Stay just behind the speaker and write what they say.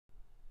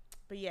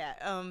But yeah,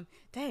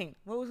 dang,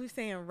 what was we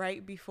saying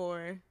right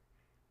before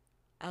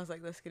I was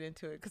like, let's get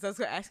into it? Because I was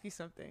going to ask you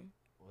something.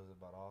 Was it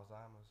about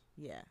Alzheimer's?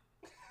 Yeah.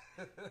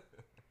 But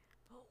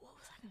what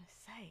was I going to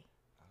say?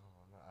 I don't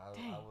know.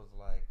 I was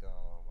like, I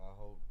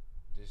hope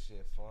this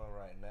shit fun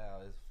right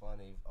now. It's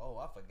funny. Oh,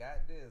 I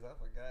forgot this. I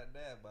forgot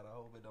that. But I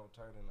hope it don't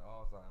turn into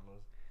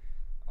Alzheimer's.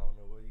 I don't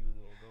know where you was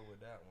going to go with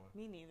that one.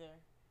 Me neither.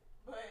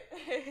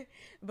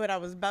 But I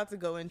was about to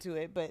go into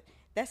it. But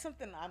that's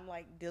something I'm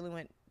like dealing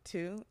with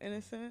too, in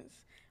a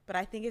sense. But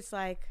I think it's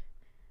like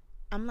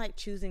I'm like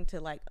choosing to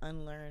like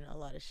unlearn a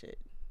lot of shit.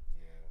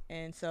 Yeah.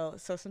 And so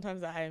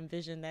sometimes I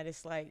envision that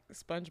it's like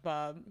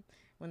SpongeBob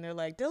when they're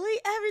like,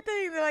 delete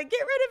everything. They're like, get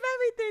rid of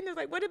everything. It's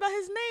like, what about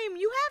his name?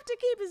 You have to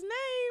keep his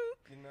name.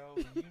 You know,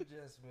 you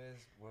just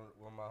missed,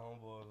 when my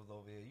homeboy was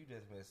over here, you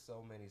just missed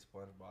so many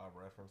SpongeBob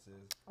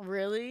references.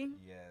 Really?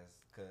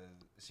 Yes,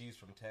 because she's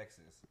from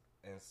Texas.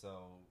 And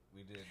so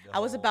we did. I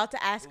was about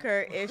to ask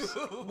her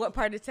what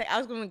part of Texas. I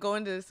was going to go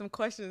into some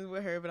questions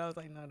with her, but I was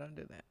like, no, don't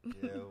do that.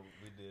 Yeah,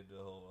 we did the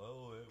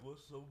whole,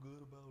 what's so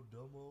good about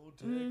dumb old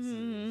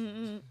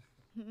Texas?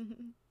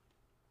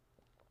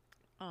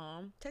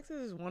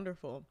 Texas is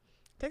wonderful.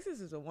 Texas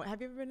is have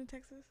you ever been to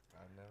Texas?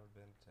 I've never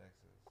been to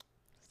Texas.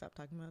 Stop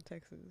talking about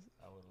Texas.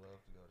 I would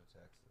love to go to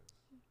Texas.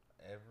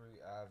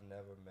 I've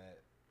never met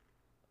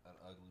an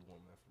ugly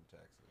woman from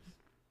Texas.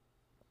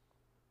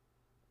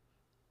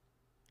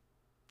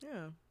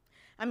 Yeah.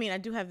 I mean, I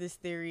do have this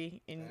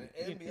theory And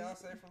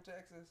Beyonce from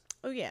Texas?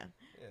 Oh, yeah.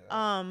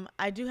 Yeah.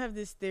 I do have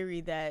this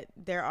theory that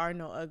there are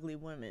no ugly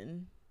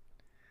women.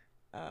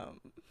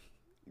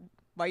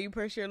 Why you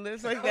purse your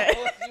lips like that?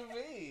 What you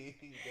mean?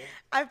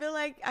 I feel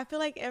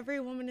like every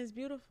woman is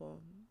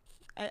beautiful.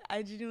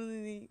 I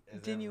genuinely.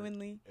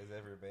 Is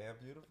every man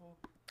beautiful?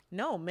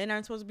 No, men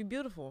aren't supposed to be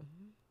beautiful.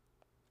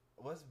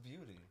 What's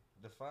beauty?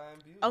 Define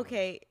beauty.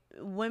 Okay,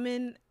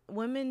 women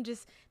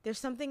just, there's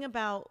something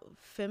about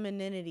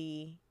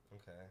femininity.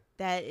 Okay.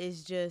 That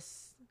is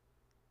just,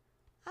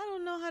 I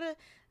don't know how to,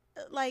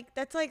 like,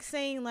 that's like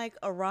saying like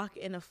a rock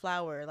and a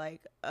flower.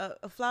 Like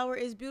a flower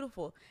is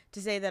beautiful.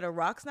 To say that a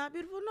rock's not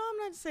beautiful, no, I'm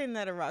not saying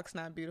that a rock's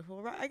not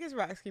beautiful. I guess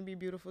rocks can be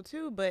beautiful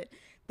too, but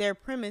their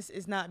premise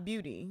is not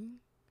beauty.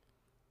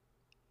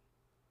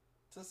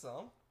 To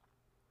some.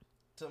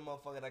 To a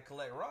motherfucker that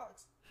collect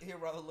rocks, he'd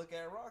rather look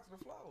at rocks than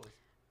flowers.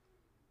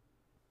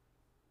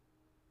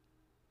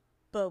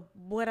 But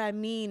what I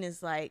mean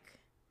is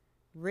like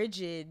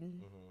rigidity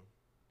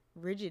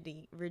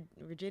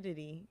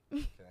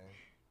Okay.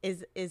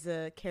 is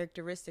a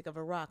characteristic of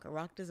a rock. A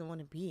rock doesn't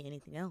want to be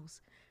anything else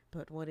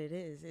but what it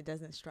is. It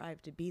doesn't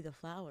strive to be the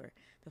flower.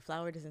 The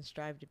flower doesn't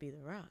strive to be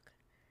the rock.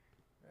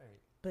 Right.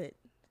 But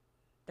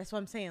that's what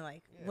I'm saying.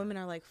 Like, women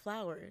are like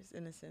flowers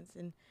in a sense,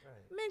 and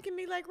right. men can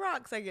be like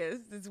rocks. I guess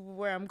is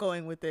where I'm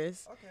going with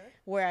this. Okay.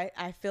 Where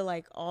I feel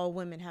like all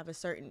women have a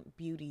certain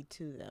beauty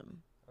to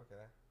them.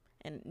 Okay.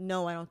 And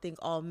no, I don't think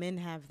all men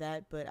have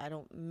that, but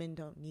men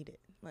don't need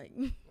it. Like,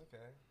 okay.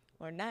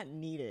 Or not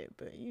need it,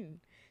 but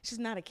it's just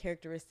not a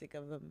characteristic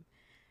of them.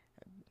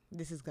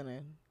 This is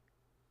gonna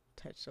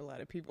touch a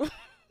lot of people.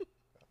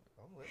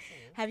 I'm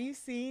listening.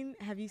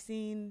 Have you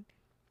seen?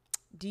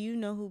 Do you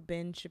know who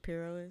Ben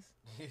Shapiro is?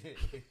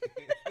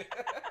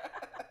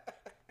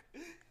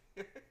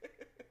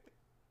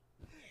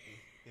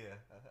 Yeah.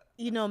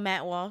 You know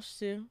Matt Walsh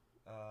too?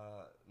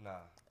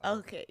 Nah. Okay. I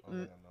don't think I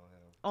know him.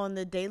 On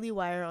the Daily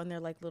Wire, on their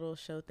like little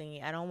show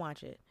thingy. I don't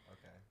watch it.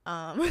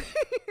 Okay.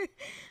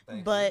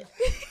 But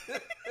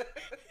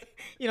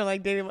you know,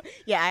 like Daily.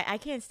 Yeah, I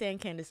can't stand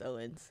Candace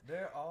Owens.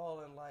 They're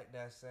all in like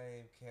that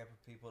same camp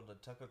of people. The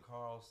Tucker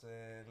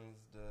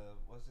Carlsons. The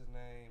what's his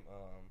name?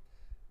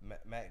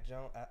 Mac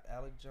Jones.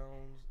 Alec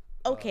Jones.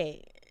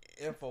 Okay.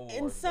 Infowars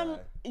in some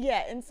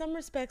guy. In some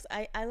respects,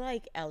 I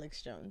like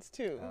Alex Jones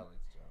too.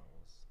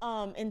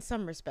 In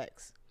some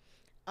respects.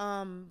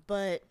 But what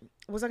I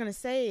was gonna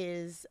say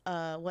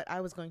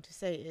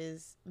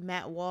is,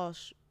 Matt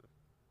Walsh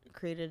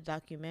created a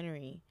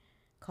documentary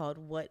called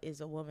 "What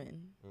Is a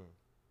Woman."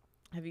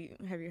 Have you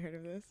heard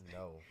of this?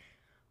 No.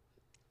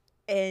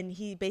 And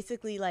he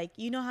basically, like,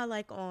 you know how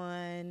like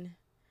on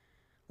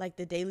like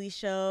the Daily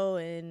Show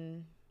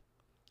and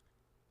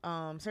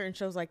certain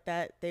shows like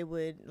that, they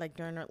would, like,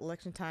 during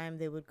election time,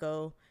 they would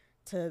go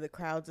to the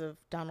crowds of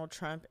Donald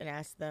Trump and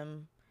ask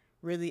them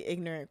really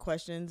ignorant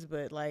questions,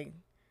 but like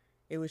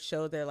it would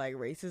show their like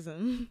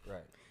racism.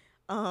 Right.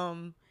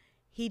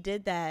 He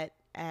did that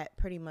at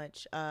pretty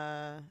much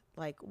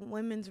like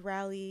women's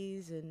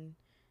rallies and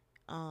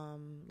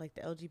like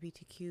the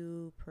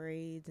LGBTQ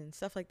parades and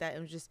stuff like that,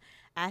 and was just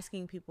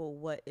asking people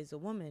what is a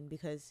woman,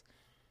 because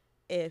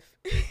if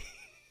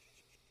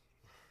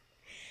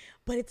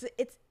but it's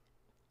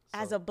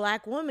as a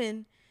black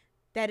woman,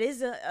 that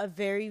is a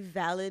very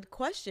valid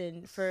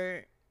question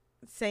for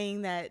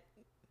saying that,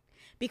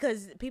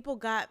 because people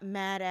got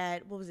mad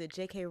at, what was it,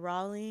 J.K.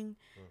 Rowling,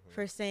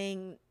 for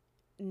saying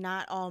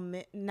not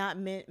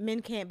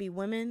men can't be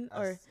women,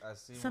 or I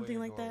see something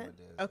like that.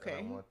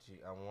 Okay.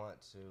 I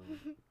want to.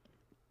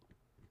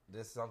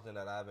 This is something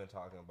that I've been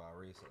talking about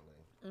recently.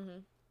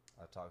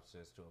 I talked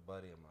this to a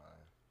buddy of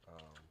mine.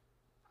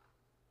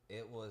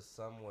 It was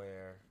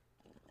somewhere,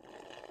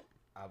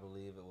 I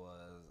believe it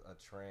was a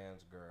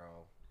trans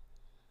girl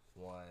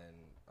won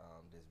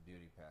this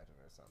beauty pageant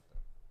or something.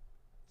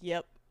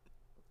 Yep.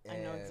 I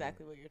know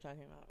exactly what you're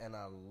talking about. And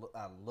I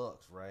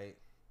looked, right?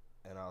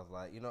 And I was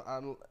like,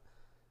 I'm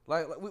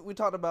like we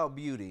talked about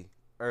beauty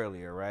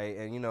earlier, right?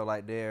 And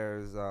like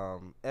there's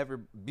every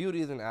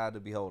beauty is an eye of the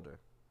beholder,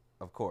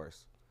 of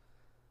course.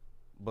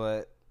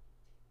 But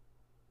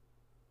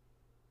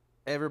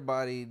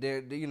everybody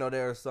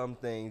there are some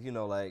things,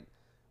 like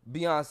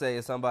Beyonce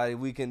is somebody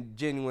we can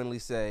genuinely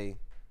say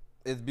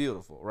is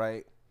beautiful,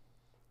 right?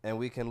 And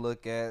we can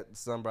look at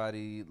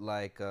somebody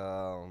like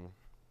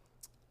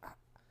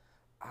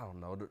I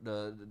don't know,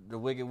 the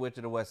Wicked Witch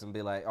of the West and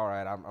be like, all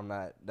right, I'm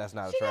not, that's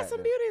not attractive. She got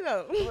some beauty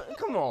though.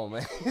 Come on,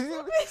 man.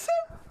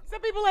 Some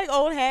people like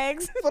old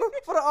hags.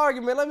 For the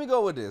argument, let me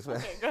go with this,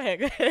 man. Okay,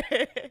 go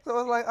ahead. So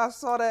it's like I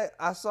saw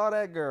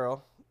that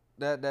girl,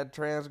 that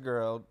trans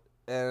girl,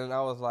 and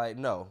I was like,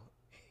 no,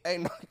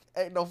 ain't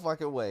no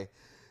fucking way.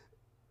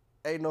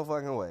 Ain't no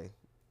fucking way.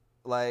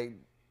 Like,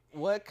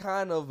 what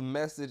kind of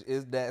message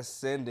is that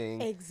sending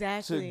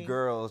to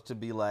girls to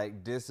be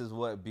like, this is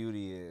what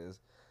beauty is?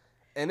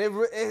 And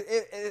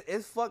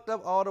it's fucked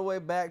up all the way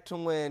back to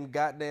when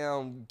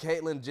goddamn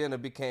Caitlyn Jenner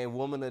became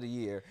Woman of the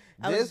Year.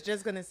 I was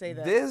just gonna say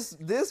that.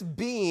 This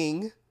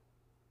being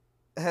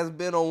has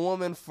been a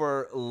woman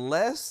for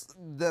less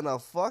than a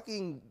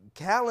fucking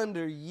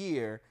calendar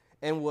year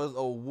and was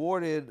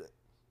awarded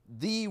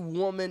the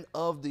Woman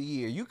of the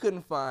Year. You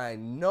couldn't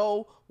find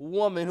no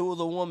woman who was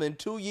a woman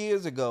 2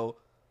 years ago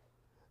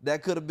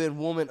that could have been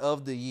Woman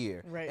of the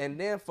Year. Right. And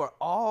then for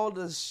all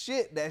the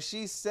shit that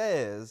she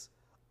says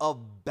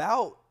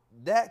about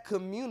that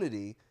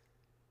community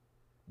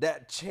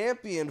that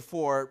championed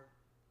for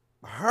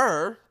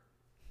her,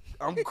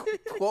 I'm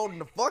quoting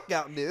the fuck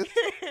out this,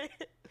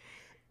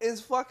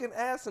 is fucking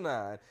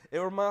asinine. It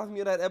reminds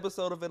me of that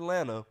episode of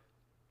Atlanta,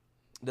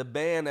 the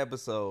band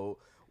episode,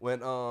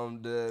 when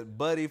the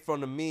buddy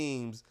from the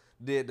memes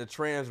did the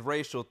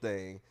transracial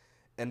thing,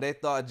 and they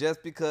thought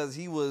just because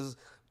he was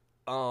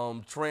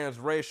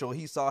transracial,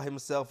 he saw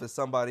himself as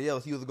somebody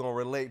else, he was gonna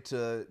relate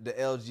to the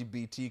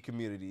LGBT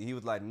community. He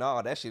was like,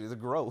 nah, that shit is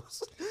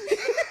gross.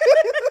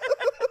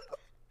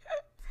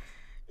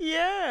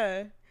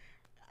 Yeah.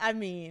 I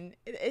mean,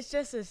 it's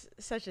just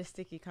such a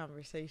sticky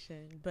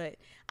conversation, but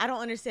I don't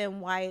understand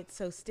why it's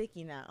so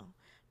sticky now,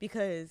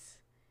 because,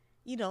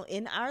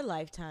 in our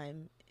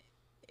lifetime,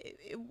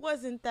 it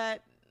wasn't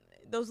that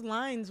those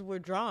lines were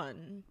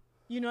drawn,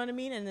 you know what I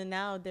mean? And then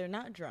now they're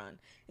not drawn.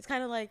 It's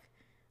kind of like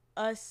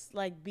us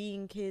like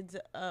being kids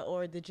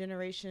or the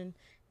generation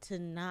to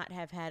not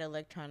have had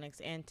electronics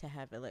and to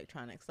have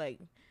electronics. Like,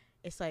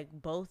 it's like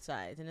both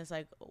sides, and it's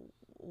like,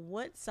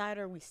 what side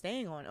are we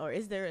staying on? Or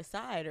is there a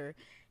side, or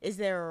is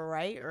there a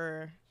right,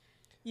 or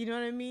you know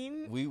what I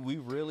mean? We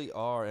really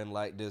are in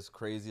like this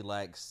crazy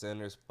like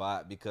center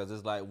spot, because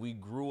it's like we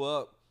grew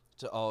up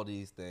to all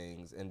these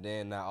things, and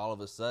then now all of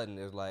a sudden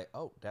it's like,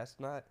 oh, that's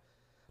not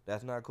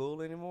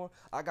cool anymore.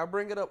 Like, I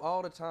bring it up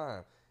all the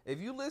time. If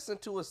you listen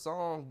to a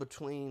song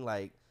between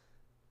like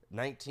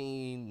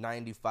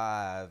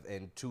 1995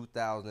 and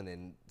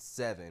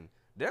 2007,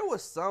 there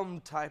was some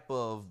type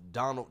of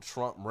Donald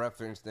Trump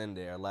reference in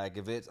there. Like,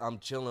 if it's I'm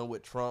chilling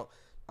with Trump,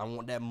 I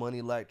want that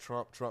money like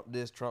Trump, Trump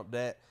this, Trump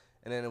that.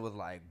 And then it was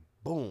like,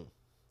 boom.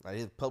 Like,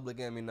 his Public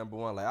Enemy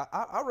 #1. Like,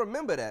 I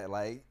remember that.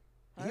 Like,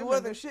 he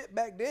wasn't shit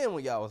back then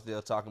when y'all was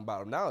still talking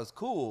about him. Now it's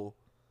cool.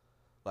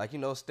 Like,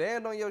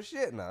 stand on your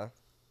shit now.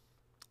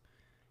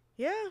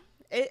 Yeah.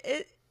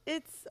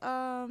 It's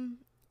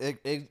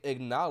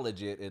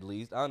acknowledge it, at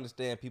least. I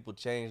understand people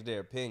change their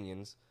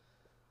opinions,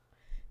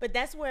 but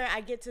that's where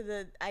I get to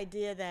the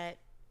idea that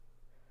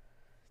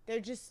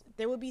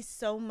there would be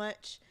so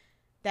much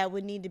that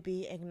would need to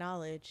be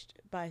acknowledged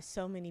by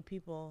so many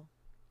people.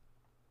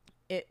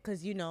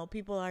 Because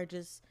people are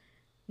just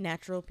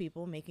natural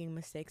people making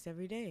mistakes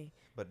every day.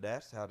 But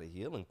that's how the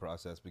healing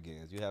process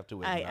begins. You have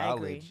to acknowledge. I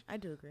agree. I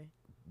do agree.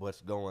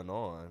 What's going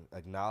on?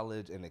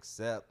 Acknowledge and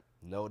accept.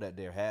 Know that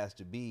there has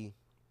to be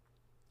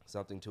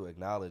something to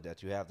acknowledge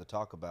that you have to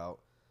talk about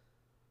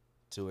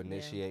to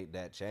initiate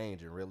that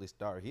change and really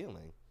start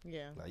healing.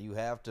 Yeah. Now, you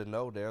have to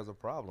know there's a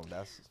problem.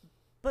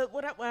 But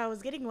what I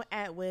was getting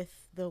at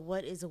with the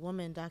What is a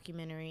Woman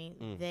documentary,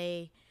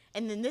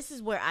 and then this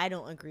is where I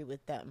don't agree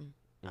with them.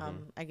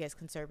 I guess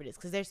conservatives,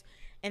 because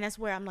that's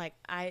where I'm like,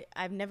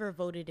 I've never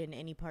voted in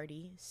any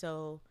party,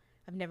 so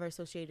I've never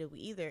associated with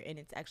either, and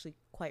it's actually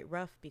quite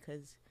rough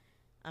because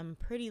I'm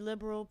pretty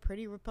liberal,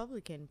 pretty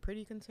Republican,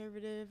 pretty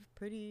conservative,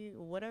 pretty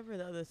whatever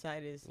the other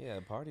side is. Yeah,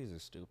 parties are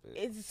stupid.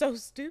 It's so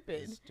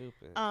stupid. It's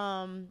stupid.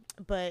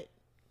 But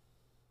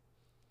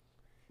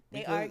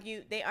they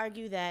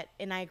argue that,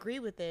 and I agree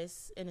with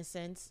this in a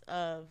sense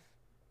of,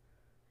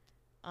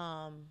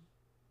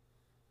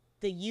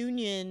 the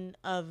union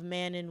of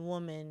man and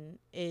woman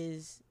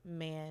is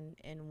man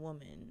and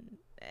woman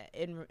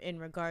in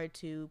regard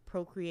to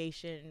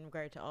procreation, in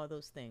regard to all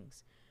those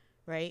things,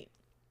 right?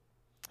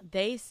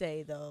 They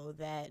say, though,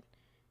 that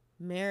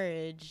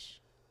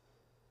marriage,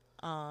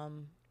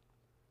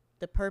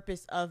 the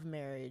purpose of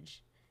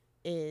marriage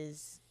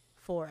is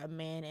for a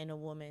man and a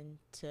woman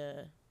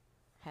to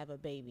have a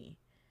baby.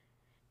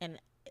 And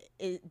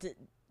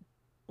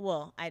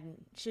well, I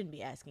shouldn't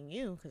be asking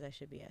you because I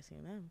should be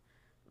asking them.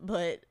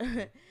 But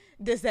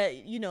does that,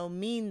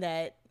 mean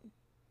that,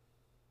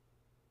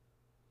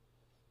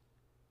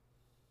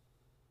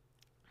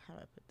 how do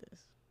I put this?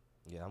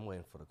 Yeah, I'm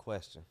waiting for the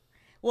question.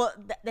 Well,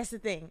 that's the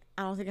thing.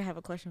 I don't think I have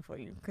a question for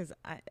you because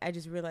I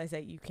just realized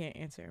that you can't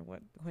answer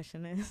what the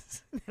question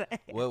is.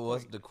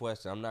 What's the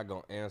question? I'm not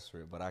going to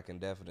answer it, but I can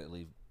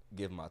definitely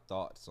give my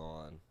thoughts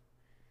on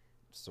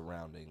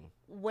surrounding.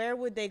 Where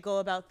would they go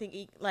about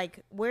thinking,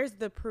 like, where's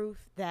the proof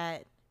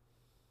that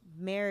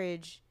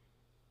marriage,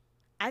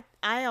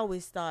 I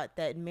always thought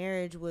that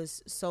marriage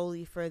was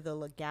solely for the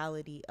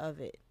legality of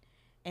it.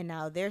 And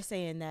now they're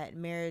saying that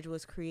marriage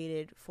was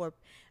created for,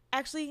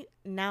 actually,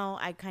 now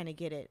I kind of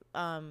get it.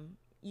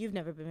 You've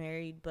never been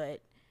married,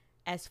 but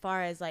as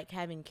far as like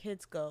having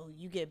kids go,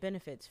 you get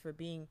benefits for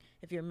being,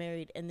 if you're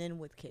married and then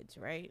with kids,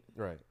 right?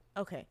 Right.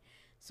 Okay.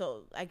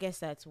 So I guess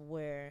that's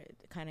where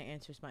it kind of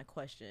answers my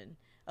question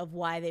of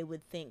why they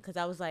would think, because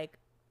I was like,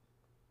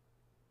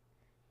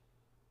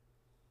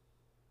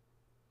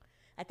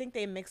 I think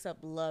they mix up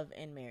love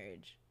and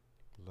marriage.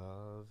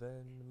 Love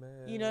and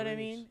marriage. You know what I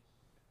mean?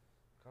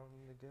 Come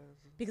together.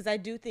 Because I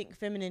do think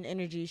feminine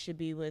energy should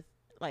be with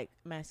like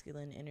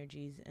masculine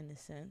energies in a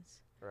sense.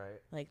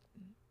 Right. Like,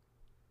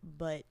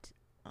 but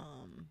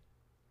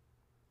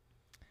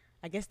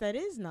I guess that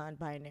is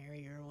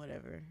non-binary or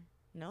whatever.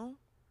 No?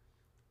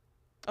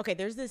 Okay,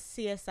 there's this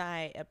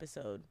CSI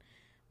episode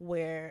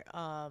where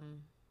I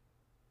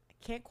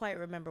can't quite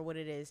remember what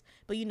it is,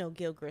 but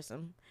Gil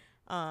Grissom.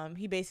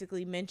 He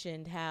basically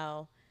mentioned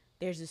how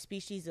there's a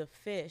species of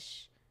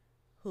fish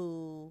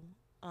who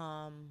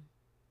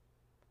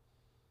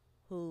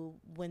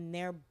when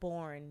they're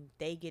born,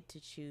 they get to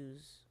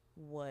choose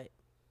what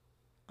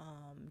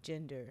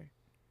gender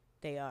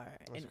they are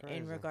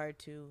in regard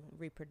to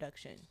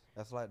reproduction.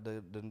 That's like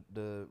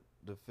the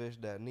fish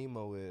that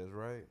Nemo is,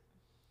 right?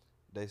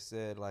 They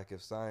said like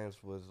if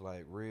science was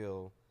like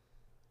real,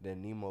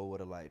 then Nemo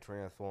would have like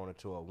transformed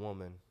into a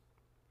woman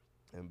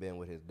and been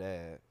with his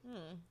dad.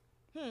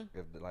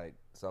 If like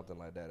something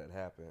like that had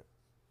happened.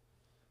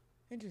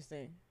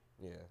 Interesting.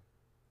 Yeah.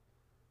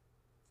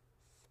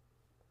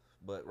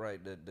 But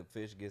right, the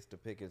fish gets to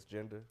pick its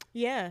gender.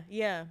 Yeah,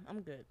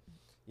 I'm good.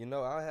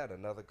 I had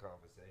another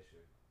conversation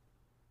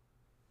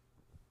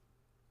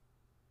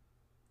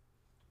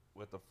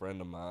with a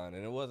friend of mine,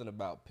 and it wasn't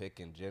about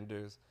picking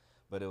genders,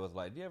 but it was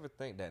like, do you ever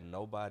think that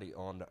nobody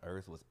on the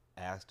earth was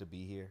asked to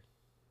be here?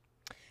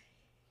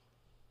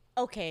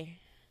 Okay.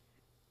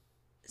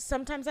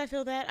 Sometimes I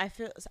feel that.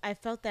 I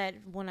felt that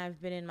when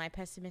I've been in my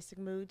pessimistic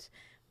moods,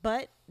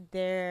 but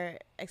there,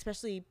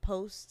 especially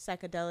post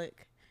psychedelia,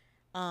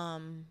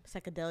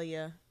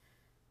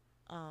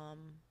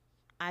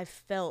 I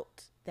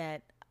felt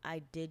that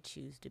I did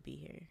choose to be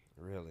here.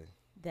 Really?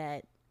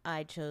 That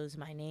I chose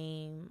my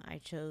name. I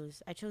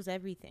chose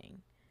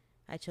everything.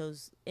 I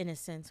chose, in a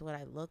sense, what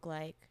I look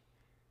like.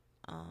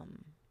 And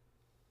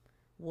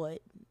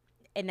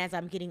as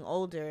I'm getting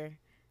older,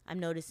 I'm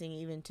noticing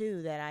even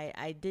too that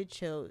I did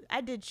choose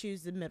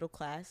the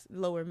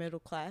lower middle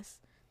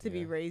class to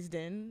be raised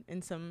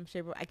in some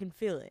shape. I can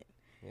feel it.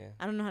 Yeah.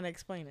 I don't know how to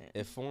explain it.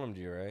 It formed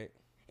you, right?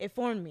 It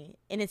formed me,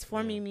 and it's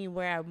forming me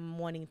where I'm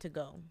wanting to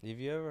go. Have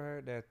you ever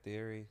heard that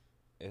theory?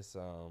 It's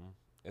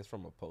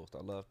from a post.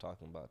 I love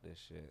talking about this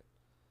shit.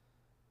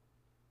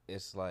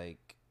 It's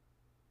like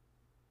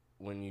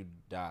when you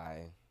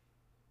die,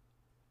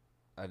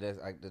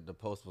 the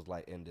post was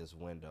like in this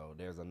window.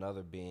 There's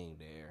another being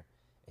there,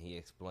 and he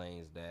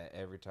explains that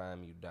every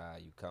time you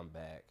die, you come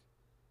back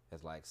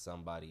as like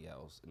somebody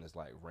else, and it's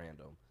like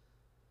random.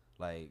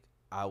 Like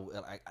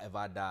if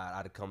I died,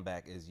 I'd come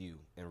back as you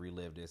and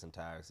relive this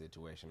entire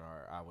situation,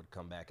 or I would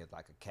come back as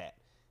like a cat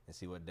and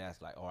see what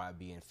that's like, or I'd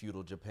be in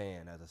feudal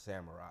Japan as a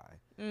samurai,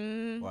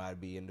 or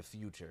I'd be in the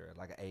future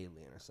like an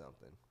alien or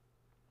something.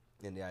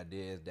 And the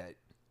idea is that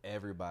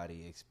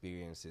everybody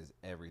experiences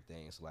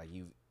everything. So like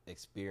you've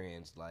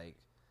experienced like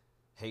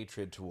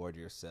hatred toward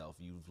yourself,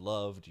 you've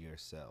loved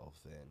yourself,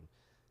 and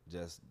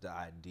just the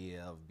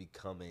idea of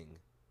becoming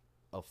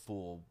a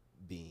full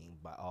being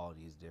by all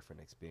these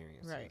different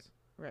experiences.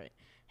 Right.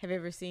 Have you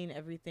ever seen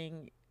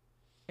Everything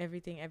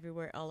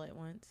Everywhere All at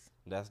Once?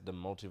 That's the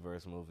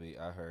multiverse movie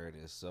I heard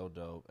is so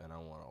dope, and I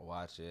want to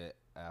watch it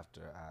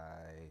after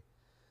I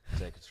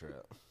take a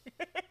trip.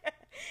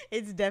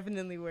 It's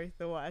definitely worth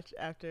the watch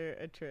after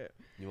a trip.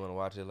 You want to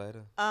watch it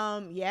later?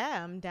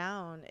 Yeah, I'm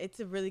down. It's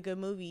a really good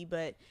movie,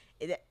 but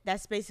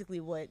that's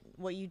basically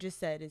what you just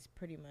said is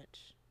pretty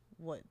much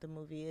what the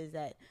movie is.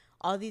 That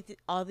all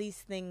these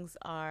things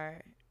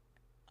are.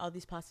 All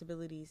these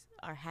possibilities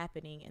are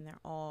happening, and they're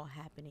all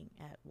happening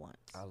at once.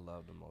 I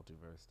love the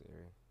multiverse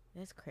theory.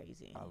 That's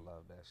crazy. I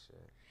love that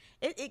shit.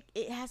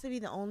 It has to be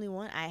the only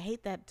one. I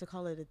hate that to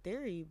call it a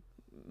theory.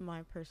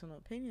 My personal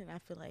opinion. I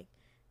feel like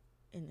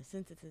in the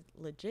sense it's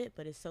legit,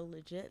 but it's so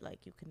legit,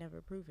 like you can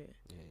never prove it.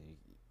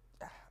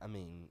 Yeah, I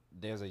mean,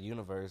 there's a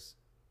universe.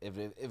 If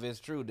it's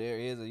true, there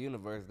is a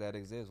universe that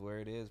exists where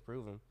it is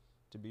proven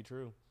to be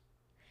true.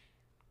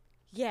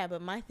 Yeah,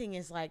 but my thing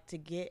is like to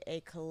get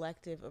a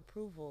collective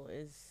approval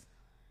is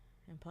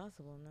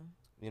impossible, no?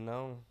 You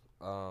know,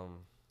 I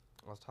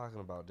was talking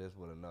about this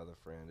with another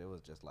friend. It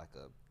was just like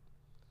a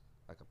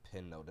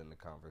pin note in the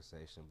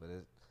conversation. But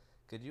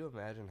could you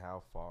imagine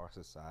how far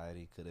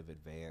society could have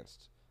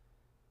advanced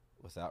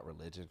without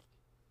religion?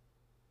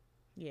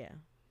 Yeah.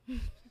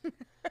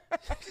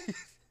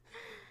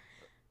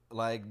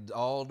 Like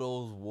all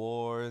those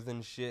wars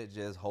and shit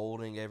just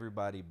holding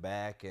everybody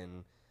back,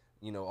 and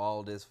you know,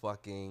 all this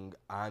fucking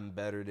I'm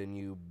better than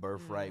you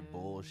birthright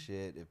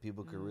bullshit. If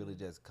people could really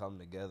just come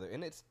together,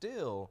 and it's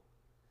still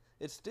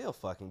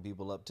fucking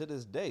people up to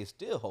this day,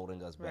 still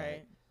holding us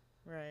back.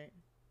 Right.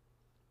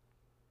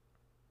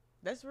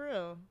 That's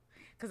real.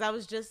 Cause I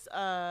was just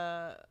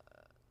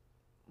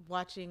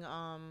watching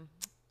a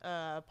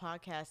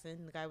podcast,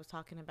 and the guy was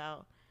talking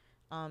about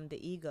the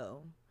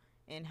ego,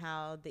 and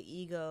how the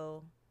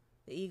ego,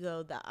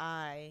 the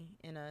I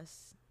in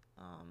us,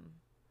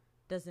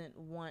 doesn't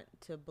want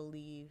to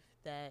believe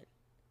that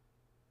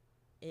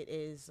it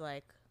is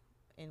like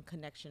in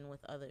connection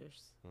with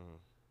others.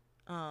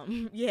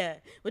 Yeah,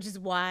 which is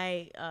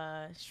why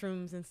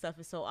shrooms and stuff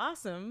is so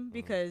awesome,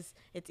 because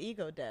it's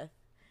ego death,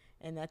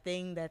 and that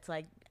thing that's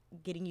like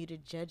getting you to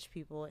judge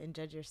people and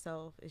judge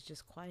yourself is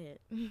just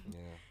quiet.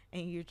 Yeah.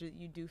 And you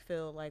do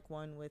feel like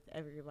one with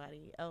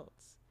everybody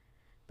else.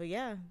 But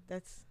yeah,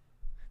 that's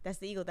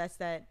the ego. That's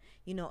that,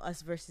 you know,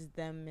 us versus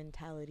them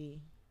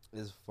mentality.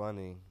 It's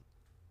funny.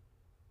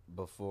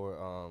 Before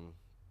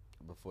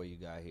you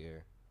got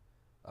here,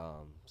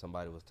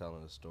 somebody was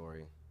telling a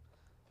story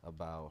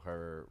about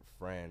her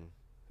friend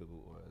who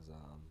was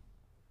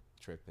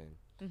tripping,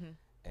 and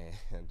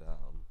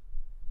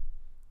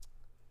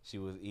she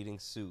was eating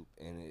soup,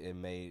 and it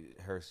made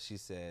her. She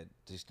said,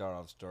 to start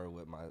off the story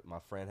with, my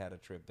friend had a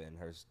trip, and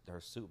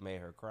her soup made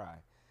her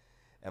cry,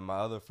 and my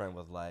other friend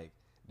was like,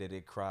 did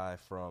it cry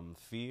from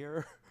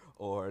fear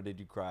or did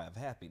you cry of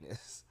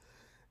happiness?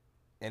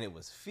 And it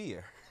was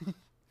fear.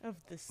 Of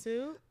the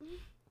soup?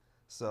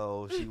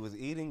 So she was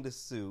eating the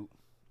soup,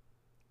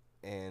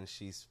 and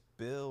she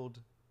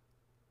spilled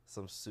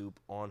some soup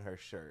on her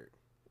shirt.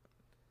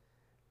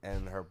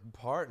 And her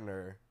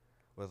partner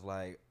was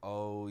like,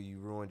 oh, you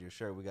ruined your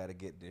shirt. We got to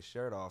get this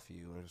shirt off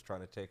you. And was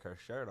trying to take her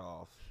shirt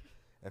off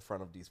in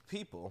front of these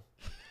people.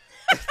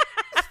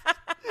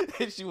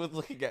 And she was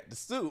looking at the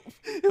soup.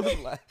 It was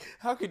like,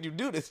 how could you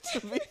do this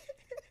to me?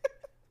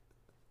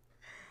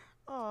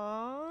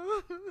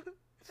 Aww.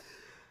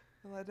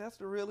 I'm like, that's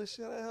the realest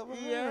shit I ever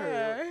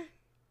heard.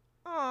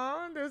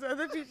 Aw, there's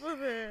other people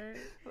there.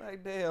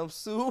 Like, damn,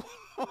 soup.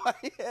 Why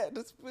you had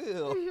to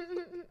spill?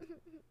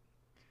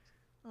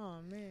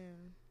 Oh, man.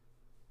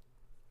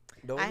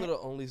 Those are the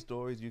only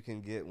stories you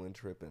can get when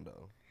tripping,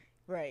 though.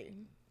 Right.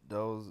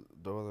 Those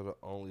are the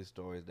only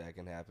stories that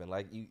can happen.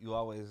 Like, you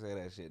always say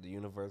that shit. The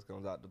universe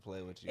comes out to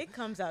play with you. It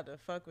comes out to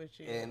fuck with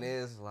you. And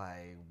it's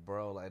like,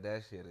 bro, like,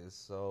 that shit is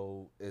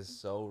so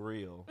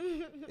real.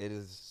 It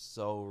is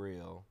so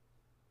real.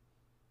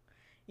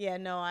 Yeah,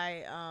 no,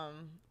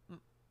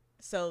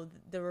 so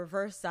the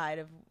reverse side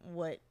of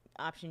what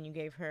option you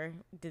gave her,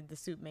 did the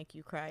soup make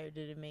you cry, or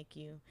did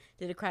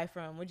it cry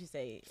from, what'd you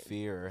say?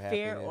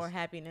 Fear or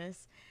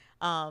happiness.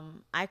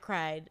 I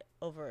cried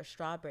over a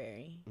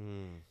strawberry.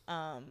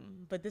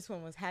 But this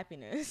one was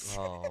happiness.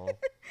 Oh.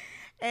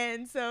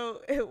 And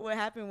so what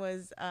happened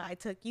was, I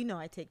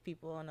take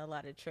people on a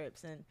lot of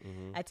trips, and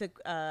I took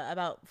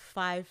about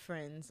 5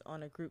 friends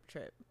on a group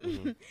trip.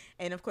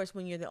 And of course,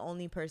 when you're the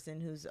only person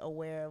who's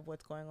aware of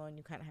what's going on,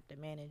 you kind of have to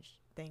manage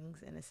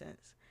things in a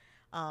sense.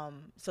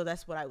 So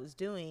that's what I was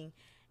doing.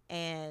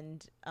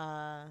 And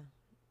I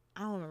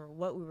don't remember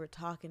what we were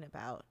talking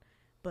about,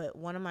 but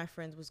one of my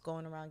friends was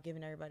going around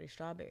giving everybody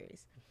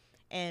strawberries.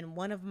 And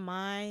one of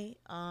my,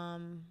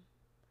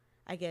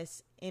 I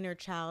guess, inner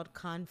child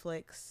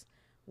conflicts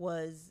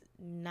was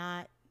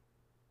not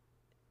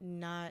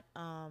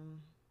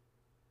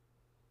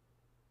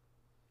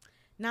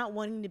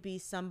wanting to be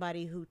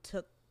somebody who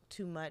took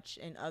too much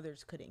and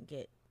others couldn't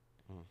get.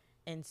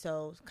 And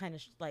so kind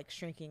of like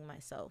shrinking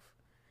myself,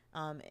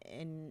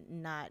 and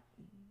not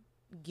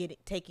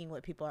taking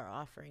what people are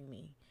offering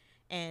me.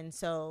 And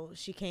so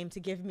she came to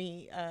give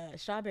me a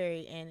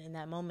strawberry, and in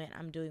that moment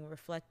I'm doing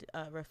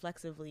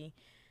reflexively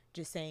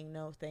just saying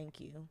no thank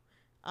you.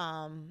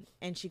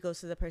 And she goes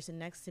to the person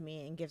next to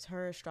me and gives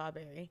her a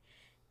strawberry,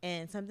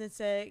 and something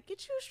said,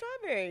 get you a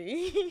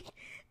strawberry.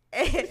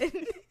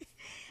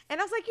 and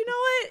I was like, you know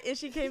what? And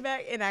she came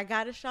back, and I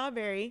got a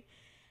strawberry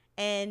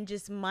and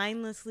just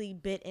mindlessly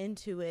bit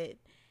into it.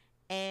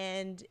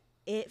 And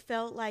it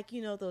felt like,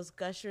 you know, those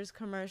Gushers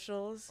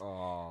commercials.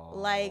 Oh,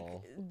 like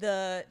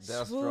the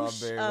that swoosh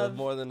strawberry of was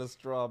more than a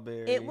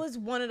strawberry. it was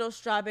one of those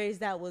strawberries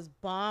that was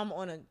bomb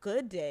on a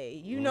good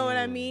day. You know what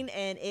I mean?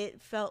 And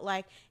it felt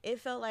like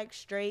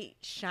straight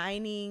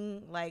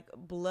shining, like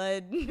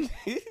blood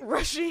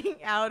rushing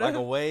out like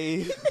of a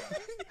wave,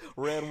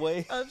 red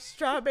wave of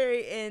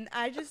strawberry. And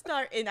I just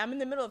start, and I'm in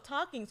the middle of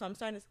talking, so I'm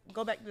starting to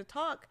go back to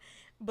talk,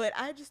 but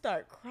I just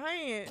start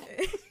crying.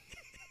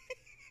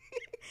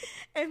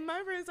 And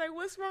my friend's like,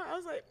 "What's wrong?" I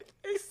was like,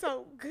 "It's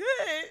so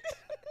good."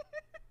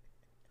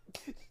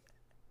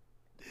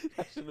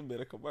 That should have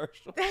been a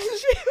commercial. That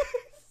shit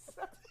was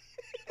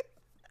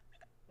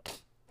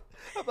so...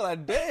 I'd be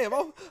like, damn,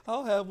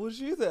 I'll have what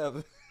she's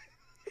having.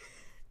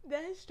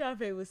 That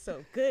strawberry was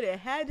so good. It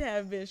had to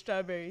have been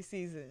strawberry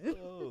season.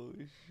 Oh,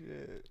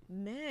 shit.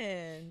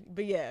 Man.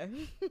 But yeah.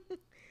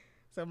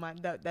 So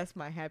that's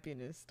my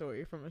happiness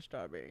story from a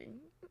strawberry.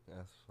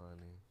 That's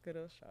funny. Good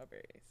old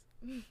strawberries.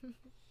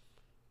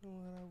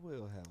 Well, I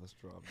will have a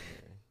strawberry.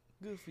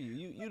 Good for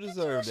you. You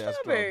deserve that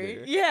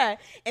strawberry. Yeah,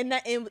 and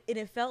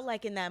it felt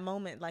like in that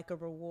moment like a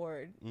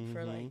reward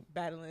for like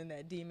battling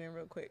that demon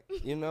real quick.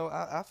 You know,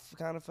 I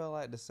kind of felt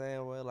like the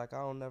same way. Like I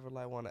don't never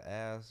like want to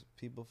ask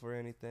people for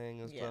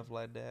anything and stuff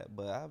like that.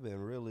 But I've been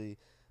really,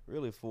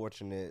 really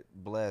fortunate,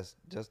 blessed,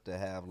 just to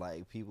have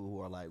like people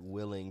who are like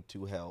willing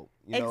to help.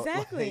 You know?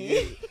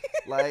 Exactly.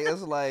 Like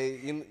it's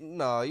like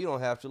no, you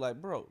don't have to. Like,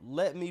 bro,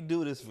 let me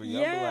do this for you.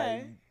 Yeah. I'm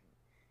like,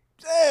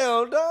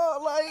 damn,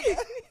 dog, like.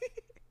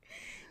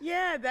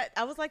 Yeah, that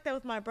I was like that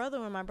with my brother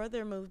when my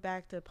brother moved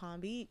back to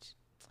Palm Beach.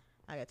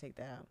 I gotta take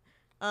that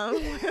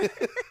out.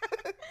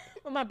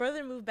 When my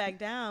brother moved back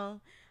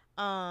down,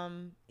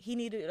 he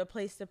needed a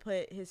place to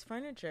put his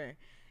furniture,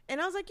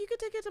 and I was like, "You could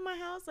take it to my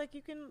house. Like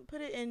you can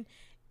put it in."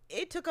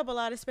 It took up a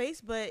lot of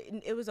space, but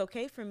it was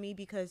okay for me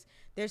because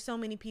there's so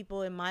many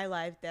people in my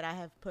life that I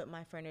have put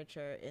my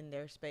furniture in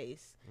their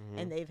space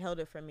and they've held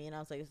it for me. And I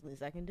was like, it's the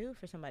least I can do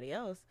for somebody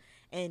else.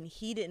 And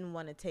he didn't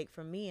want to take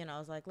from me. And I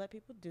was like, let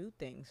people do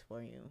things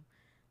for you.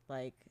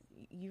 Like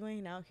you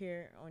ain't out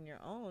here on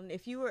your own.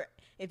 If you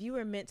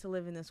were meant to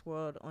live in this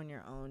world on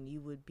your own,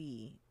 you would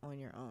be on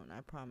your own. I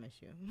promise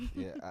you.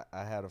 Yeah.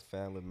 I had a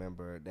family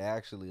member that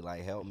actually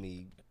like helped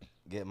me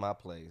get my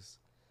place,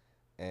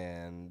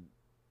 and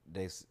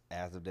they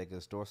asked if they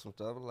could store some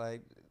stuff.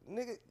 Like,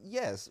 nigga,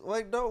 yes.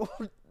 Like, no,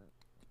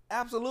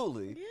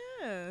 absolutely.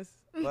 Yes.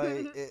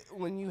 Like,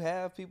 when you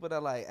have people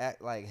that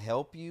like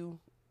help you,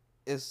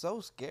 it's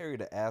so scary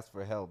to ask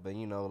for help. And,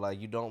 you know,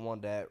 like, you don't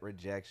want that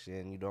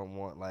rejection. You don't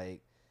want,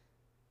 like,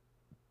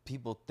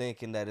 people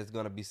thinking that it's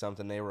going to be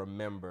something they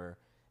remember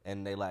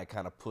and they, like,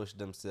 kind of push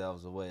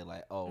themselves away.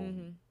 Like, oh,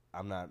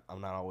 I'm not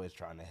always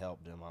trying to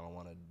help them. I don't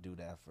want to do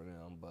that for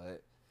them.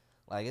 But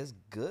like, it's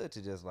good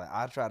to just, like,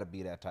 I try to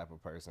be that type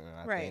of person, and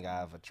I think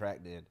I've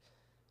attracted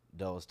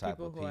those type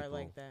of people. Who are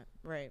like that.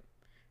 Right.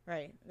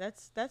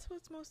 That's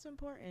what's most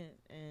important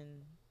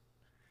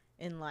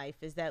in life,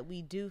 is that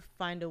we do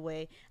find a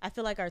way. I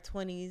feel like our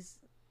 20s,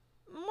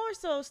 more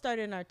so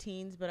started in our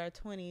teens, but our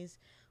 20s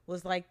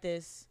was like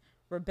this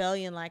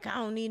rebellion, like, I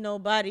don't need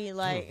nobody,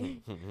 like,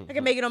 I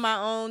can make it on my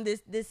own,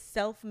 this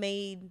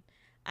self-made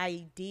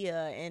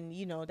idea. And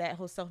you know, that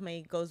whole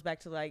self-made goes back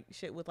to like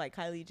shit with like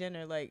Kylie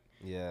Jenner, like,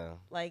 yeah,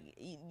 like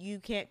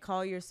you can't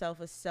call yourself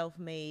a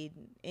self-made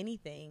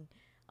anything,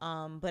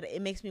 but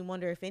it makes me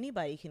wonder if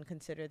anybody can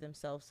consider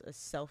themselves a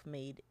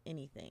self-made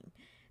anything,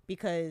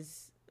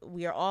 because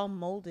we are all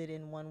molded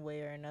in one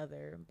way or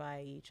another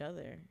by each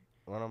other.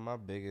 One of my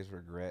biggest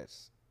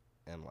regrets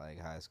in like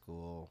high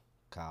school,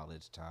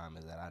 college time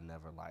is that I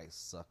never like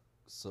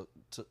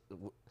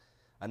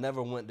I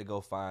never went to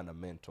go find a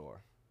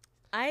mentor.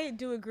 I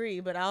do agree,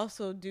 but I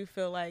also do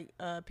feel like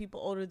people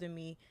older than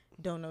me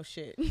don't know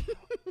shit.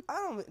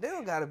 They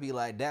don't gotta be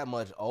like that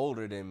much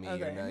older than me,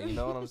 okay. Or nothing, you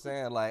know what I'm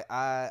saying? Like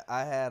I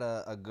had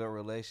a good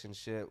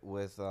relationship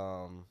with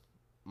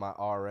my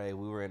RA.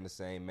 We were in the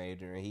same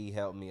major, and he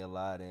helped me a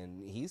lot,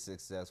 and he's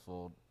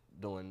successful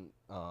doing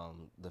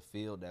the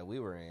field that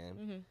we were in.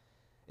 Mm-hmm.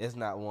 It's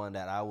not one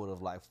that I would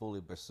have like fully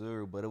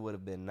pursued, but it would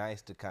have been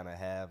nice to kind of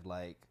have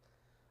like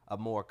a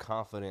more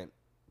confident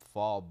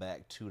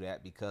fallback to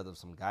that because of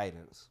some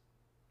guidance,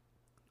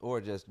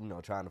 or just, you know,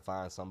 trying to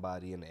find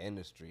somebody in the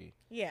industry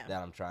that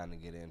I'm trying to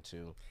get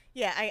into.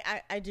 Yeah,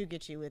 I do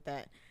get you with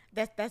that.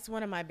 That's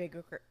one of my big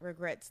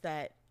regrets,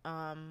 that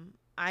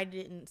I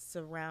didn't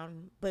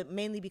surround, but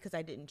mainly because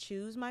I didn't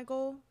choose my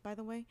goal, by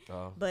the way.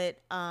 But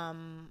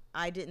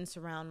I didn't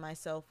surround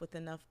myself with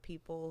enough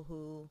people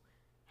who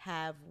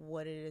have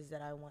what it is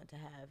that I want to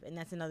have. And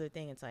that's another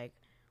thing. It's like,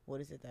 what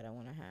is it that I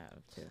want to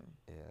have too?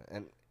 Yeah,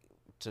 and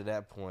to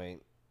that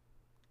point,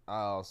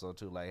 I also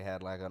too like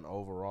had like an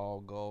overall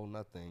goal,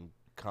 nothing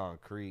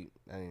concrete.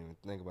 I didn't even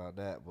think about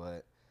that,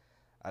 but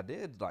I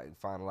did like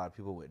find a lot of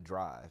people with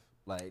drive,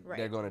 Like Right.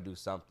 they're gonna do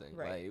something.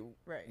 Right. Like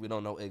Right. we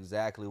don't know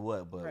exactly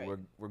what, but Right.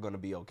 we're gonna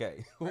be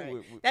okay.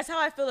 Right. That's how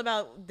I feel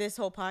about this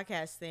whole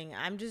podcast thing.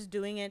 I'm just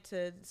doing it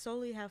to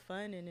solely have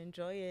fun and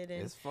enjoy it.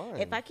 And It's fun.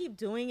 if I keep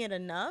doing it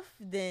enough,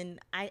 then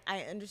I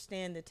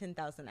understand the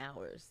 10,000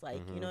 hours.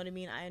 Like, you know what I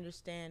mean? I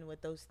understand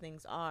what those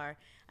things are.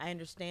 I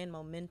understand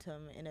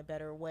momentum in a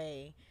better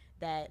way.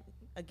 That,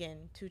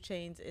 again, 2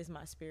 Chainz is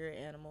my spirit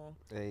animal.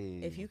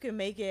 Hey. If you can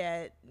make it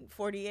at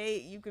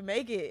 48, you can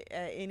make it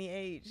at any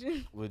age.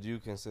 Would you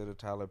consider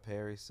Tyler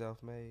Perry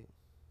self-made?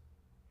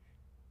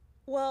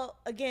 Well,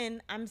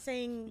 again, I'm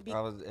saying...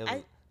 that was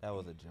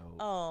a joke.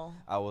 Oh.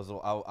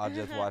 I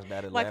just watched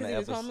that Atlanta Why, because he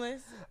was episode.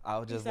 homeless?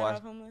 I just started watched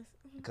off homeless?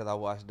 because I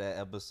watched that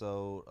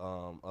episode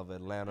of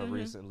Atlanta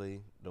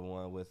recently, the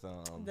one with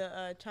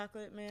the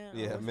chocolate man.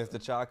 yeah,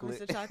 Mr.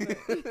 Chocolate. Mr. Chocolate.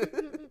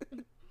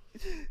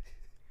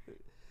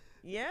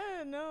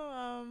 Yeah,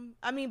 no.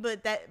 I mean,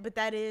 but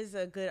that is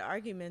a good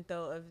argument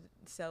though of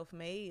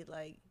self-made.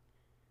 Like,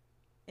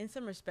 in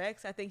some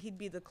respects, I think he'd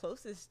be the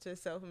closest to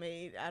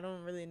self-made. I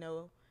don't really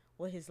know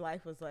what his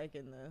life was like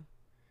in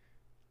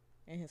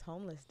his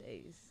homeless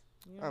days.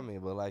 Yeah. I mean,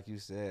 but like you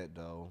said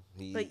though,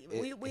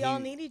 we all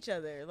need each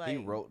other. Like, he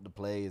wrote the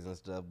plays and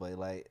stuff, but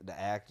like the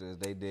actors,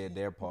 they did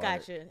their part.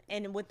 Gotcha.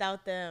 And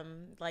without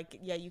them, like,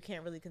 yeah, you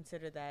can't really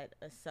consider that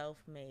a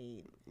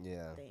self-made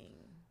thing.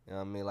 You know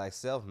what I mean? Like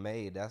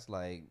self-made, that's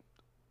like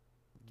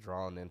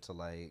drawn into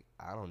like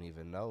I don't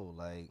even know,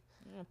 like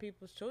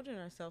people's children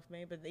are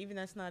self-made, but even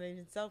that's not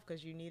even self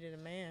because you needed a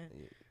man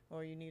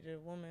or you needed a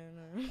woman.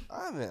 Or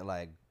I meant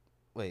like,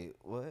 wait,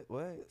 what?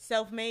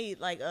 Self-made,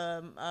 like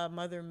a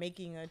mother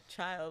making a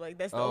child. Like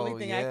that's the only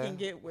thing I can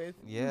get with.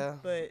 Yeah.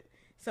 But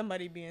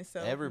somebody being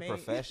self-made. Every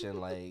profession,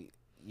 like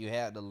you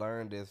had to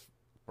learn this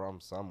from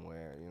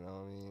somewhere. You know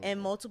what I mean?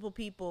 And multiple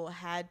people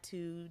had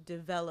to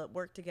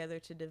work together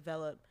to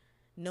develop.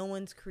 No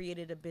one's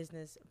created a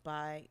business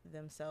by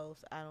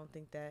themselves. I don't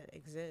think that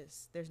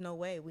exists. There's no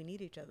way. We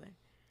need each other.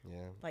 Yeah.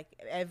 Like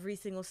every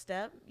single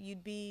step,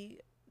 you'd be,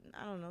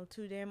 I don't know,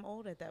 too damn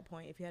old at that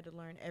point if you had to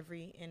learn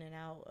every in and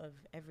out of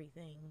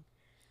everything.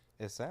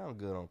 It sounds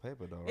good on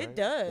paper though, right? It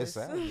does. It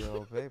sounds good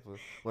on paper.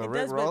 When It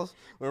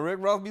Rick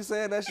Ross be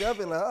saying that shit, I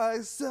be like, all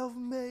right,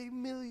 self-made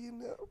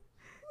millionaire.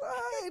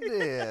 Right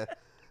there.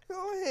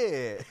 Go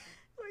ahead.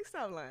 Like,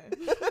 stop lying.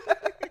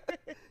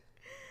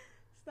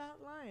 Stop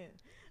lying.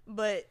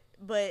 But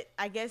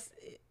I guess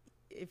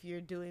if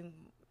you're doing,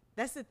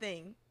 that's the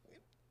thing.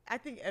 I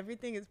think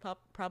everything is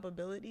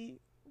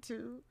probability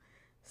too.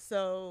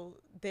 So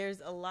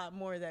there's a lot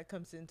more that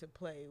comes into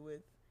play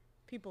with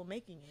people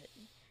making it,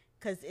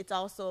 because it's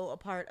also a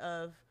part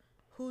of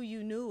who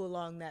you knew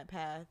along that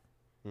path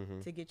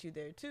to get you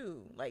there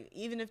too. Like,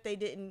 even if they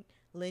didn't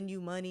lend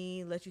you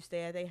money, let you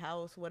stay at their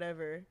house,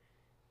 whatever,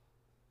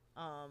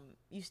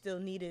 you still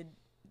needed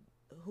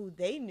who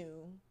they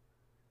knew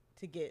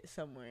to get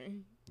somewhere.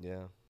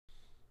 Yeah.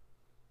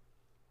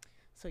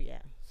 So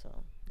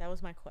that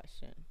was my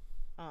question.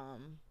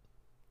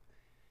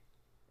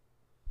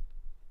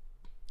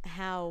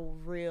 How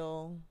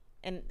real,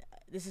 and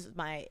this is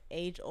my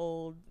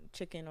age-old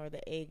chicken or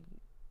the egg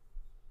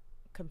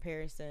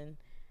comparison,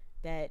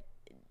 that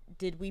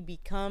did we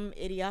become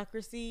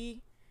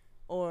idiocracy,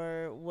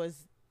 or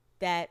was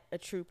that a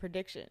true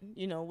prediction?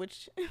 You know,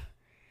 which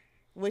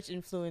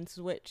influenced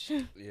which?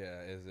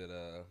 Yeah, is it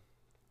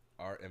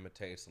art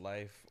imitates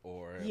life,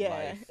 or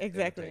life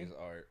exactly imitates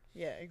art?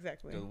 Yeah,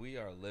 exactly. Because we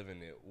are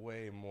living it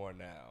way more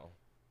now.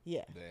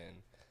 Yeah.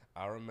 Than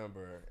I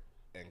remember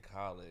in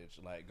college,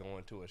 like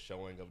going to a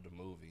showing of the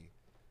movie,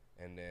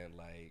 and then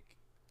like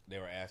they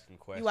were asking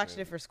questions. You watched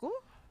it for school?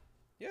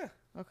 Yeah.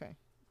 Okay.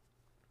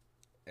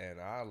 And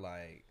I was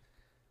like,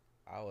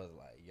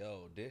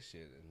 yo, this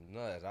shit is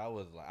nuts. I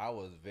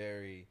was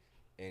very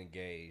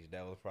engaged.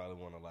 That was probably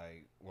one of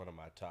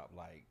my top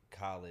like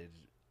college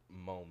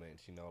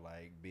moments, you know,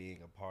 like being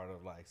a part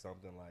of like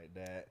something like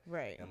that.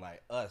 Right. And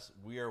like us,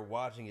 we are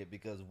watching it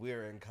because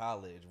we're in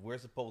college. We're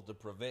supposed to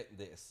prevent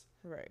this.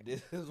 Right.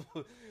 This is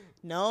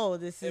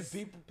and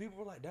people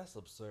were like, that's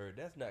absurd.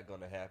 That's not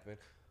gonna happen.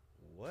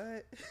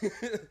 What?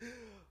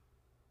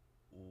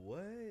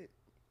 What?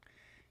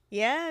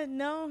 Yeah,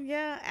 no,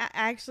 yeah.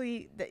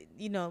 Actually,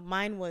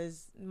 mine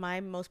was my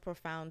most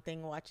profound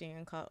thing watching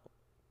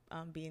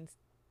and being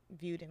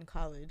viewed in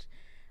college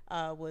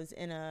was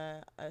in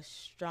a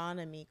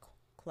astronomy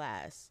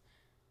class.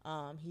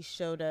 He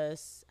showed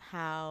us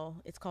how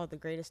it's called The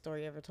Greatest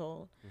Story Ever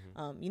Told.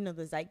 Mm-hmm.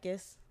 The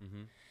Zeitgeist.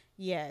 Mm-hmm.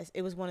 Yes,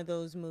 it was one of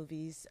those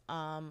movies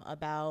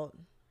about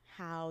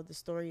how the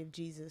story of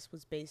Jesus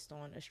was based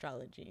on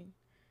astrology.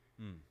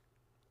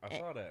 I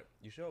saw that.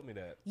 You showed me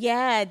that.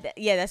 Yeah,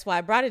 that's why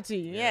I brought it to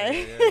you. Yeah,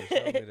 you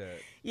showed me that.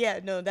 Yeah,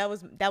 no, that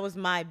was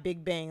my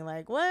big bang.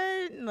 Like,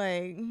 what?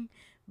 Like,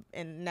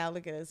 and now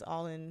look at us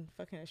all in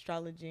fucking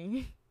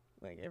astrology.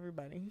 Like,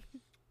 everybody.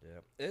 Yeah,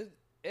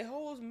 it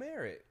holds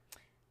merit.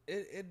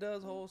 It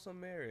does hold some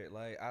merit.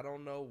 Like, I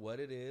don't know what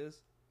it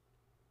is,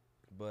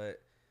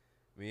 but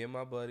me and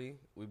my buddy,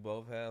 we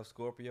both have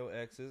Scorpio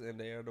exes, and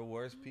they are the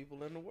worst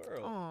people in the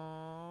world.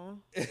 Aww.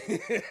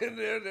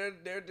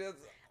 they're just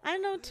I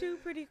know two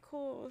pretty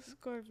cool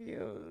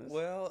Scorpios.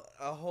 Well,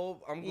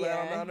 I'm glad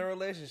I'm not in a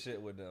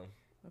relationship with them.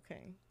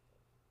 Okay.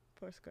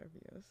 Poor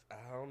Scorpios.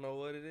 I don't know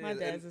what it is. My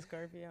dad's a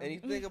Scorpio. And you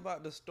think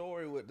about the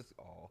story with this.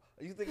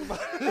 You think about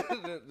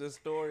the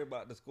story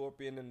about the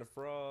scorpion and the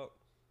frog.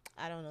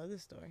 I don't know the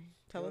story.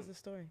 Tell us the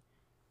story.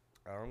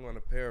 I'm going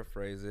to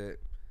paraphrase it,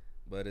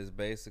 but it's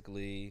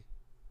basically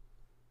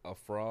a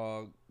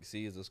frog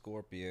sees a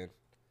scorpion,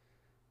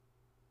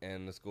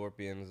 and the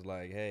scorpion is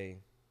like, "Hey,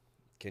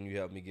 can you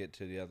help me get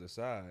to the other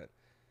side?"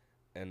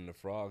 And the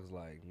frog's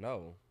like,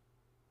 "No,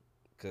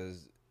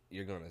 because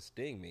you're going to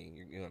sting me.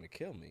 You're going to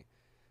kill me."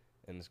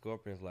 And the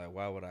scorpion's like,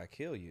 "Why would I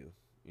kill you?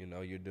 You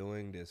know, you're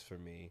doing this for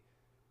me.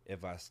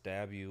 If I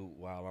stab you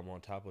while I'm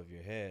on top of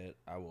your head,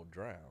 I will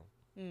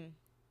drown."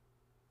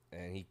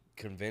 And he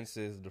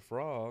convinces the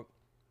frog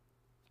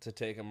to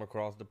take him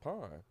across the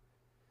pond.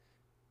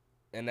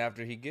 And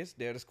after he gets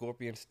there, the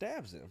scorpion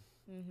stabs him.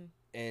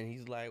 And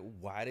he's like,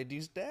 "Why did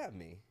you stab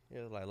me?" He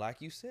was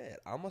like you said,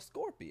 I'm a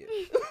scorpion.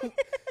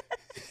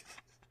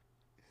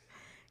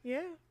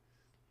 Yeah.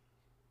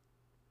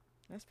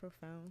 That's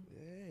profound.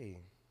 Hey.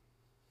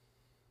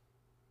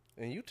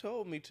 And you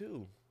told me,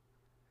 too.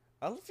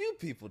 A few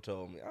people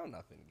told me. I'm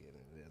not finna get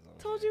into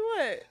this. Told you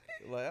what?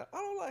 Like, I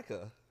don't like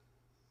her.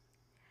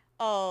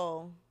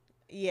 Oh,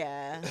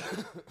 yeah.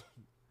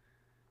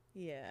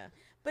 Yeah.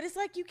 But it's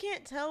like you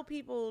can't tell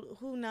people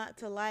who not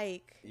to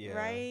like,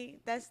 right?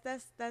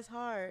 That's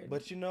hard.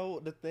 But you know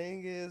the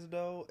thing is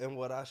though, and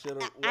what I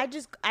should have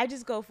I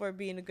just go for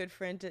being a good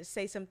friend to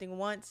say something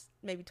once,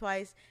 maybe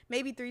twice,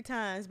 maybe 3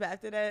 times, but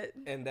after that.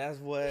 And that's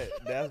what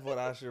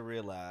I should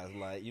realize.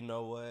 Like, you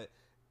know what?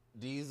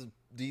 These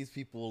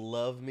people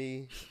love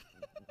me.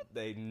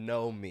 They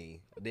know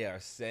me. They are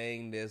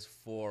saying this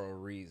for a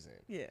reason.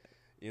 Yeah.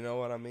 You know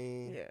what I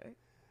mean? Yeah.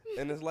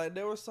 And it's like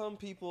there were some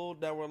people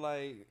that were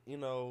like, you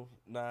know,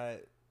 not,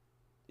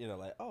 you know,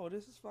 like, "Oh,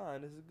 this is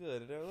fine, this is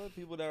good." And there were other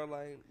people that were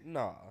like,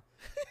 "Nah."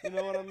 You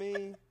know what I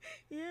mean?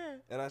 Yeah.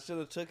 And I should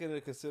have took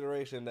into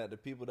consideration that the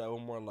people that were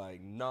more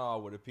like, "Nah,"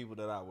 were the people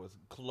that I was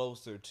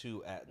closer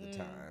to at the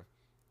time.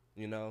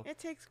 You know? It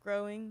takes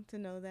growing to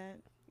know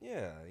that.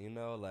 Yeah, you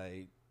know,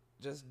 like,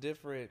 just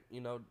different,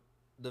 you know,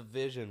 the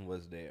vision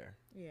was there.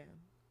 Yeah.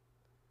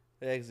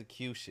 The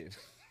execution.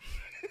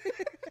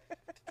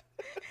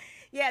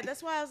 Yeah,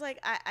 that's why I was like,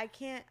 I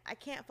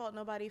can't fault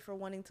nobody for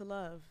wanting to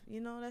love.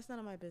 You know, that's none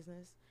of my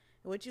business.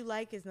 What you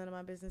like is none of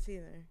my business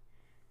either.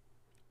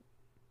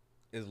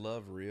 Is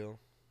love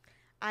real?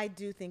 I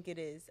do think it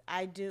is.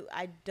 I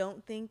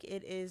don't think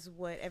it is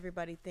what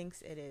everybody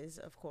thinks it is,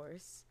 of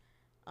course.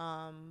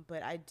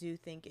 But I do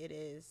think it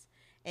is.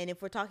 And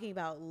if we're talking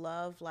about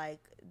love,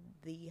 like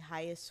the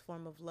highest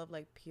form of love,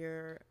 like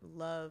pure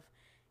love,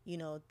 you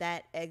know,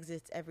 that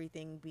exits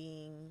everything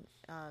being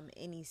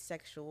any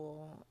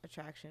sexual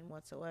attraction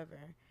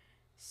whatsoever.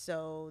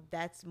 So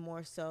that's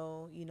more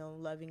so, you know,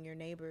 loving your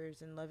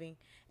neighbors and loving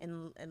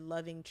and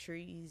loving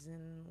trees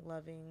and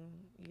loving,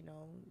 you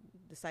know,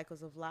 the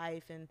cycles of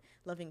life and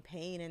loving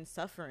pain and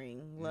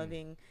suffering,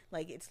 loving,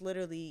 like, it's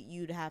literally,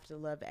 you'd have to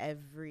love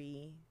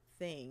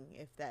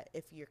everything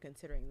if you're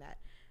considering that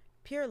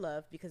pure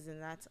love, because then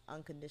that's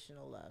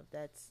unconditional love.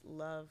 That's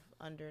love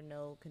under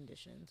no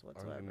conditions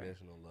whatsoever.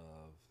 Unconditional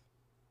love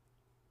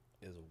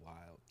is a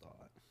wild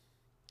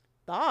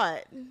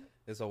thought.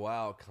 It's a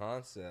wild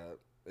concept.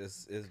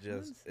 It's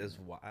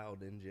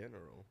wild in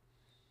general.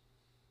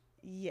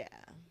 Yeah.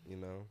 You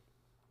know?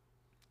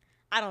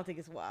 I don't think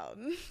it's wild.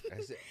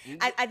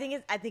 I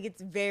think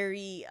it's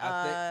very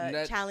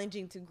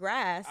challenging to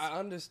grasp. I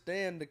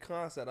understand the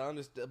concept. I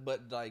understand,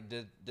 but like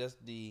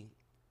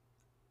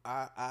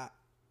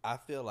I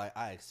feel like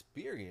I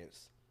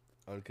experience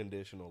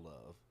unconditional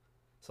love.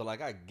 So like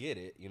I get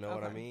it, you know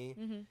what I mean?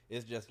 Mm-hmm.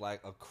 It's just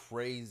like a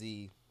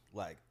crazy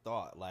like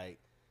thought. Like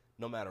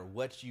no matter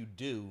what you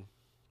do,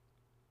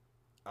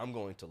 I'm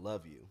going to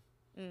love you.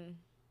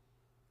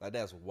 Like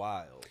that's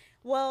wild.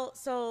 Well,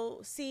 so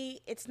see,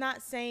 it's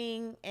not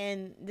saying,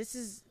 and this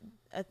is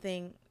a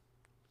thing.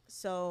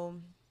 So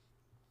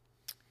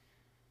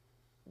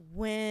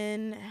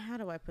how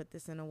do I put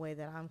this in a way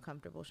that I'm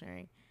comfortable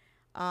sharing?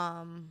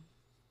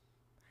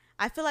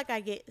 I feel like I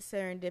get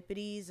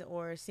serendipities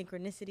or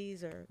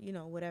synchronicities or, you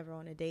know, whatever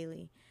on a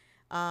daily.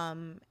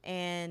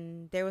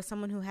 And there was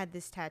someone who had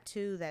this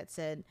tattoo that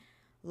said,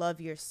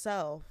 "Love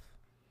yourself."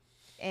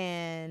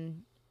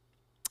 And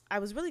I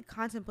was really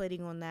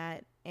contemplating on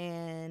that,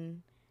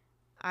 and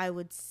I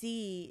would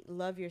see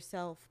 "love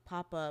yourself"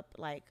 pop up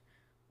like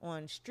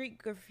on street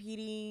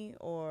graffiti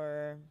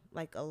or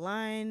like a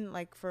line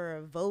like for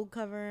a Vogue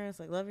cover. It's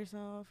like "love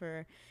yourself,"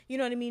 or you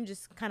know what I mean,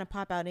 just kind of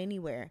pop out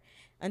anywhere,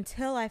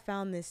 until I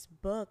found this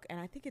book, and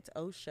I think it's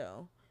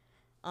Osho,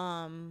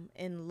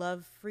 in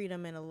Love,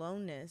 Freedom, and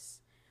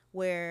Aloneness,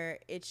 where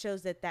it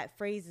shows that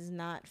phrase is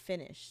not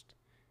finished.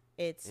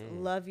 It's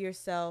love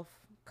yourself,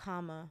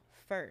 comma,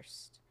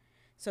 first.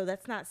 So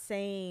that's not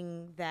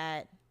saying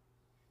that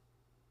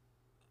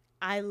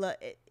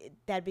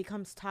that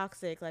becomes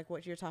toxic, like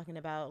what you're talking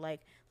about,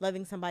 like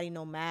loving somebody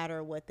no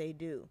matter what they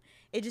do.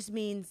 It just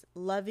means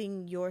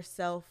loving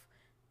yourself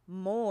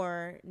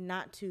more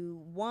not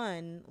to,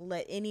 one,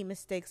 let any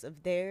mistakes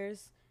of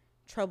theirs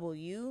trouble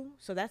you.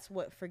 So that's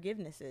what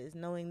forgiveness is,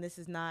 knowing this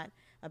is not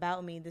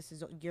about me, this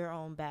is your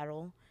own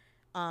battle.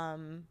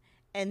 And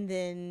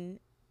then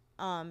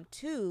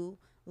two,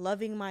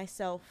 loving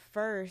myself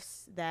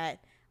first,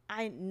 that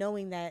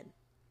knowing that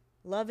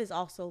love is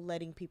also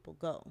letting people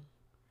go.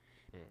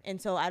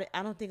 And so I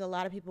don't think a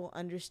lot of people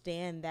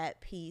understand that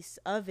piece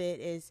of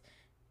it. Is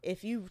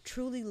if you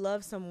truly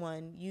love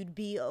someone, you'd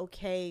be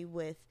okay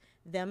with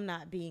them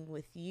not being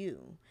with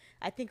you.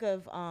 I think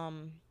of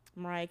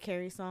Mariah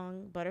Carey's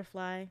song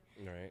Butterfly,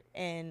 right?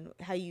 And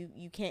how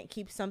you can't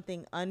keep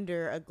something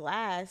under a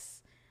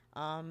glass,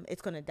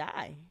 it's gonna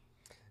die.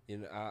 You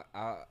know,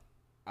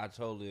 I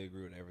totally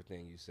agree with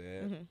everything you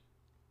said. Mm-hmm.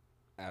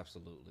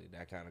 Absolutely.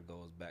 That kind of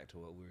goes back to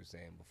what we were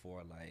saying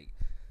before, like,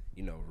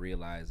 you know,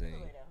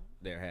 realizing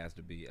there has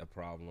to be a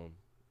problem.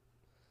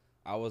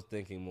 I was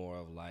thinking more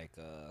of like,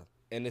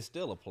 and it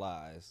still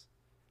applies.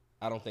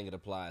 I don't think it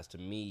applies to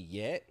me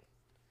yet,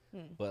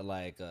 but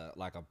like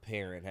a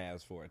parent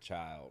has for a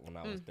child, when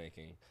I was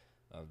thinking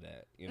of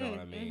that. You know what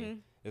I mean? Mm-hmm.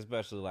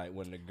 Especially like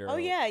when the girl. Oh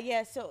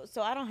yeah.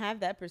 So I don't have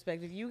that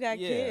perspective. You got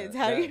kids.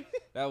 How you?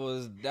 That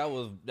was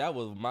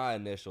my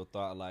initial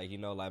thought. Like, you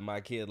know, like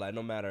my kid, like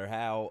no matter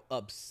how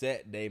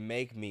upset they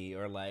make me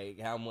or like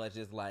how much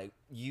it's like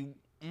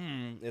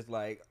it's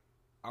like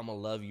I'm gonna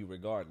love you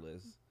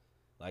regardless.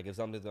 Like if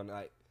something's gonna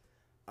like,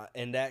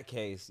 in that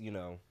case, you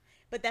know.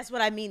 But that's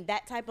what I mean.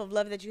 That type of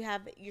love that you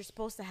have, you're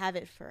supposed to have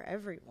it for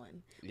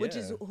everyone, which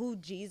is who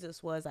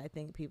Jesus was. I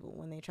think people,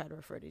 when they try to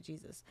refer to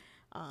Jesus,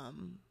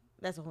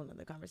 that's a whole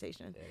nother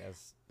conversation. Yeah,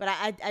 but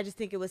I just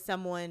think it was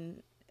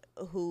someone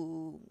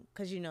who,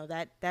 because you know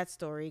that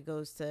story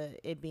goes to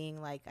it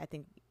being like, I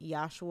think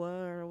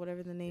Yahshua or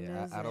whatever the name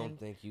is. I don't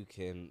think you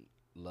can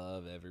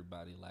love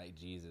everybody like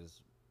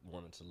Jesus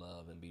wanted to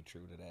love and be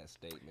true to that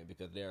statement,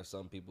 because there are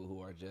some people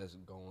who are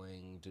just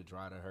going to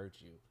try to hurt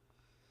you.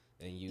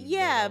 And you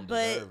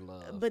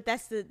but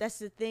that's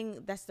the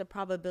thing, that's the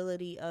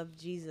probability of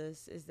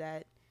Jesus, is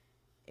that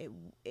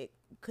it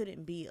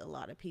couldn't be a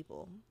lot of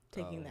people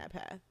taking that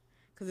path,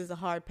 because it's a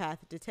hard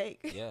path to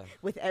take. Yeah.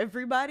 With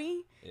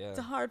everybody, it's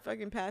a hard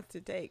fucking path to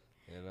take.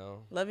 You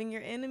know, loving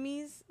your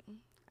enemies,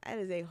 that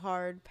is a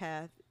hard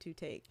path to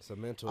take. It's a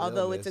mental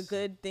although illness. It's a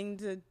good thing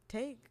to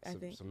take. I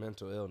think it's a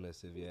mental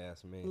illness, if you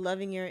ask me.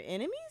 Loving your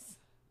enemies,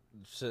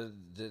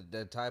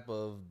 that type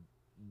of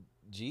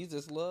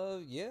Jesus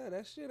love,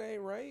 that shit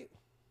ain't right.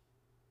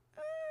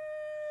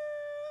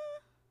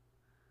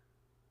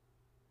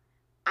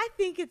 I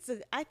think it's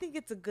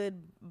a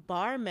good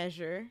bar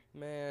measure.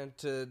 Man,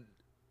 to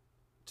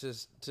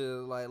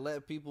like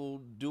let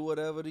people do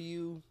whatever to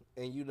you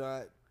and you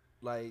not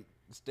like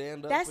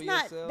stand up for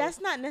yourself. That's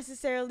not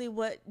necessarily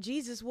what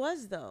Jesus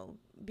was, though,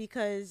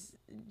 because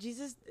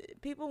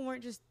people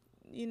weren't just,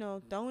 you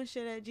know, throwing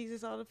shit at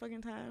Jesus all the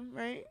fucking time,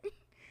 right?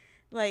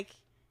 Like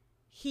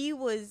he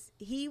was,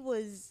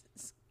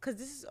 because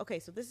this is okay.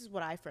 So this is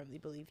what I firmly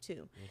believe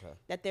too. Okay.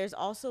 That there's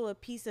also a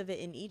piece of it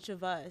in each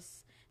of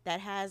us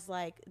that has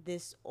like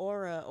this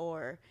aura,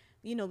 or,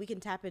 you know, we can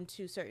tap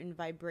into certain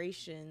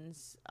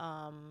vibrations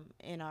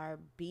in our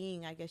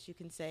being, I guess you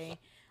can say,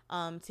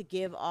 to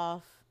give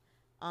off,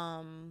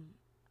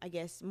 I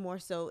guess, more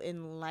so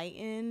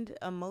enlightened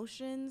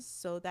emotions.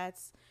 So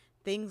that's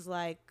things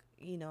like,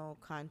 you know,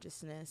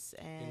 consciousness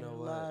and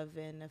love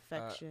and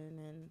affection.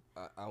 And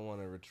I want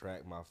to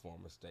retract my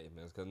former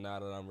statements, because now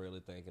that I'm really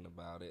thinking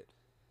about it,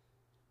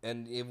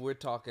 and if we're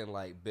talking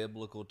like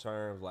biblical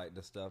terms, like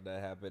the stuff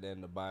that happened in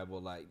the Bible,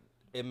 like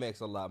it makes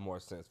a lot more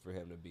sense for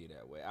him to be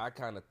that way. I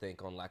kind of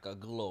think on like a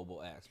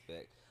global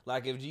aspect.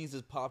 Like if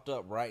Jesus popped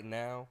up right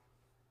now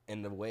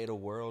and the way the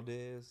world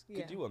is,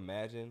 could you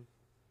imagine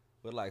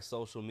with like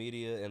social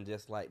media and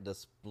just like the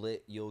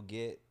split you'll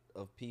get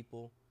of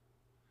people?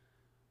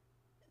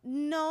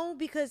 No,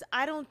 because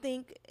I don't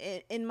think,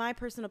 in my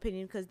personal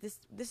opinion, because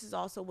this is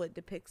also what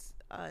depicts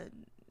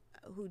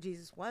who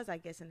Jesus was, I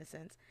guess, in a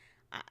sense.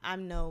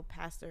 I'm no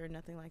pastor or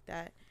nothing like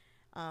that,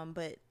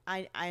 but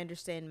I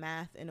understand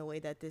math in a way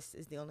that this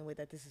is the only way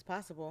that this is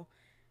possible,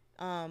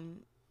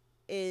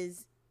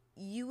 is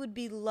you would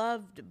be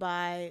loved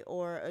by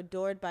or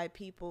adored by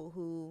people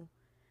who,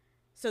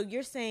 so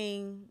you're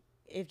saying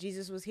if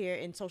Jesus was here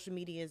and social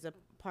media is a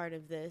part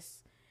of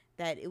this,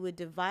 that it would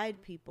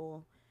divide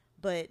people,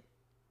 but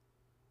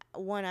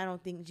one, I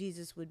don't think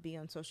Jesus would be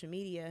on social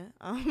media.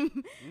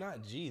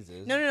 Not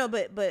Jesus. No,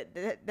 but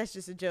that's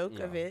just a joke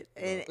of it.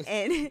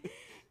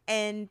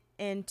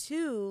 And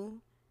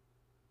two,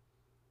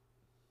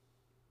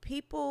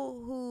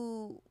 people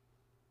who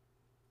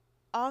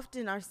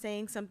often are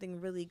saying something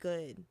really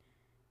good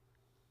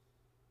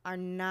are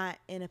not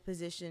in a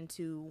position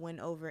to win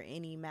over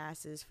any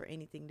masses for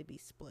anything to be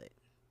split.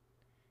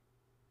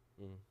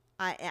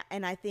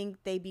 I think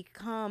they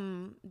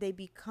become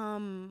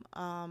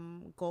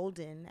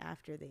golden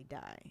after they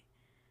die.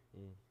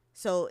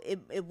 So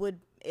it would,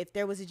 if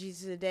there was a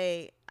Jesus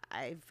today,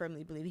 I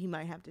firmly believe he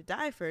might have to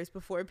die first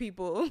before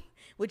people,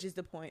 which is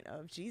the point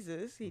of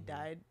Jesus. He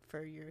died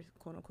for your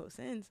quote unquote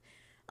sins.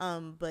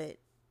 But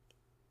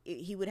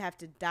he would have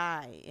to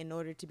die in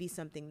order to be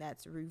something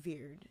that's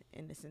revered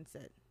in the sense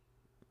that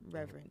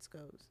reverence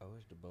goes. I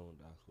wish the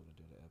Boondocks would have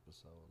did an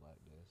episode like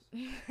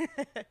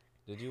this.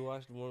 Did you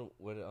watch the one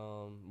with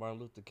Martin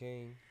Luther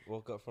King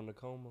woke up from the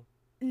coma?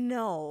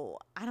 No,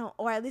 I don't,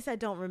 or at least I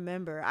don't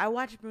remember. I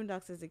watched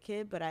Boondocks as a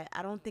kid, but I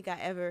don't think I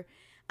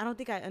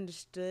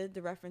understood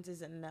the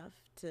references enough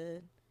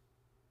to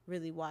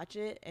really watch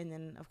it. And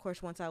then, of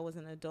course, once I was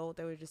an adult,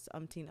 there were just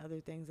umpteen other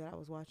things that I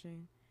was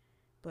watching.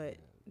 But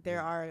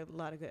there are a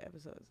lot of good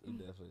episodes. You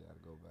definitely got to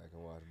go back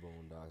and watch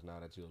Boondocks now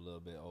that you're a little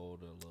bit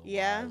older, a little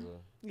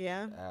wiser.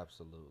 Yeah.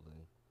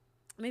 Absolutely.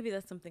 Maybe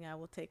that's something I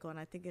will take on.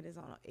 I think it is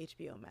on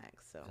HBO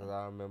Max. So. Because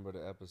I remember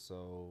the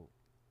episode,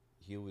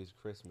 Huey's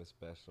Christmas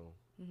special.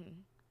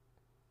 Mm-hmm.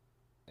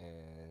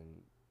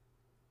 And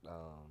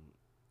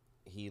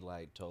he,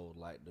 like, told,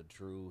 like, the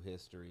true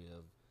history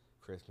of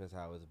Christmas,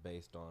 how it's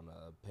based on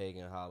a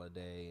pagan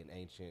holiday in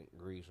ancient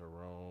Greece or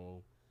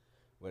Rome,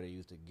 where they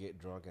used to get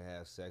drunk and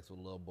have sex with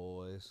little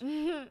boys.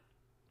 Mm-hmm.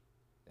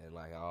 And,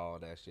 like, all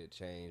that shit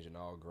changed, and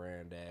all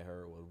Granddad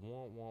heard was,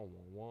 wah, wah,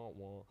 wah, wah,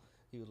 wah.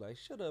 He was like,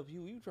 shut up,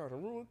 you trying to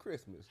ruin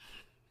Christmas.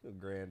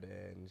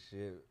 Granddad and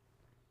shit.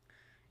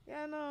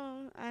 Yeah,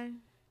 no,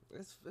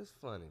 It's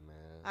funny,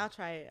 man. I'll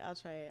try it.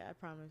 I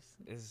promise.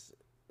 It's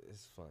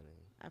funny.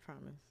 I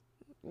promise.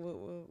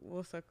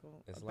 We'll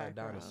circle. It's like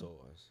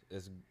dinosaurs.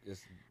 It's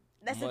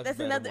that's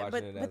another,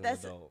 but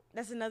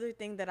that's another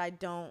thing that I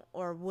don't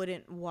or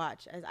wouldn't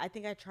watch. As I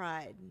think I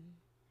tried,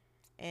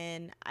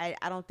 and I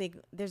don't think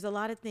there's a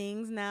lot of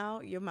things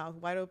now. Your mouth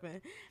wide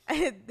open.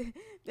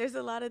 There's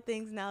a lot of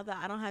things now that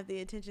I don't have the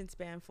attention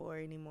span for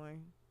anymore.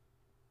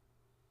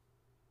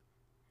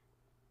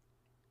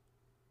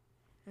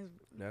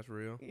 That's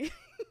real.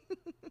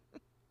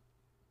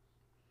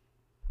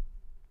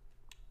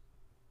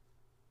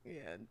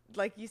 Yeah,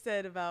 like you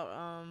said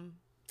about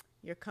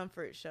your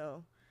comfort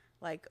show.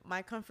 Like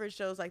my comfort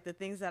shows, like the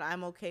things that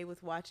I'm okay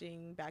with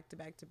watching back to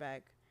back to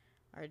back,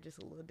 are just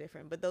a little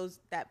different. But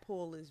that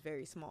pool is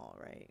very small,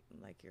 right?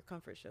 Like your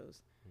comfort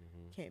shows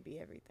can't be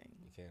everything.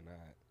 You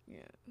cannot.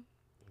 Yeah.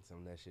 Some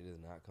of that shit is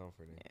not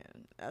comforting.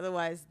 Yeah.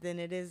 Otherwise, then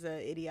it is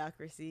a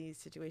idiocracy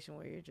situation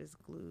where you're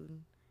just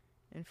glued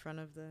in front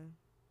of the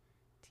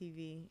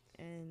TV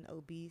and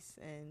obese,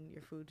 and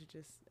your food's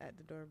just at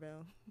the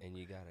doorbell. And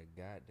you got a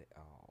goddamn.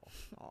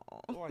 Oh.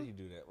 Why you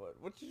do that?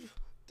 What you?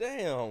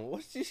 Damn.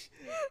 What you?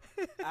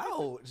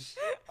 Ouch.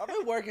 I've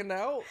been working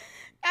out.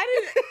 I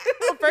didn't.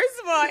 Well, first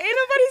of all, ain't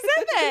nobody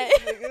said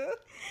that.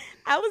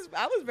 I was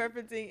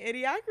referencing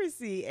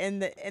idiocracy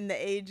and the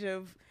age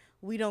of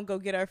we don't go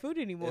get our food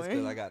anymore. It's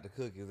because I got the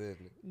cookies,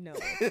 isn't it? No,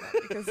 it's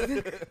not because of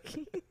the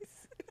cookies.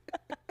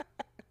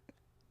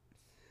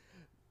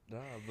 Nah,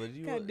 but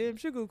you goddamn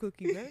sugar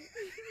cookie, man.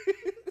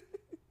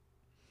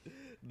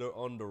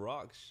 On the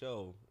Rock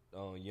show,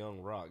 on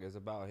Young Rock, it's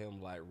about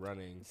him like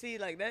running. See,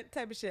 like that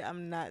type of shit,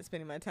 I'm not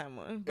spending my time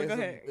on. But go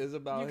ahead. It's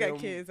about you got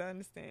kids, I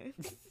understand.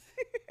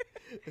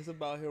 It's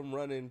about him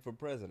running for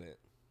president.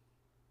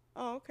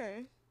 Oh,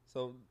 okay.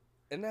 So,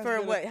 and that's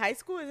for what? High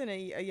school? Isn't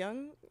a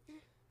young?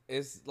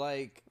 It's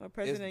like or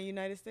president of the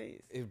United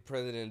States. He's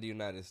president of the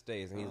United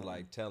States, and he's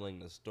like telling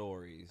the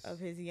stories of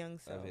his young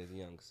self.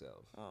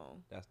 Oh,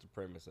 that's the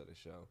premise of the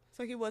show.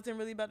 So he wasn't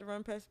really about to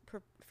run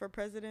for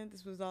president.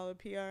 This was all a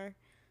PR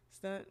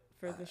stunt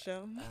for the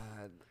show.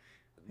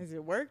 Has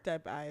it worked?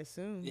 I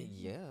assume.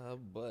 Yeah,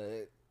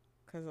 but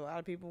because a lot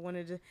of people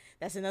wanted to.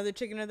 That's another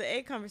chicken or the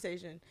egg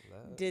conversation.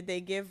 Did they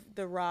give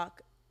The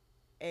Rock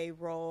a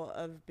role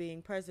of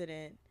being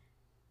president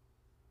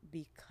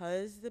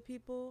because the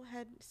people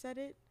had said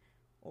it?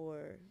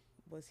 Or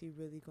was he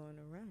really going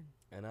to run?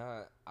 And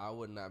I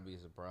would not be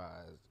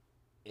surprised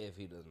if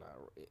he does not.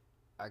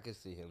 I could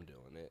see him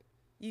doing it.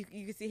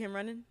 You could see him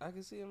running? I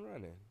could see him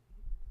running.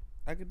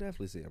 I could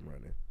definitely see him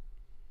running.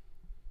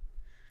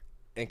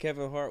 And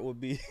Kevin Hart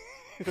would be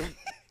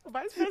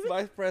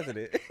Vice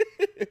President.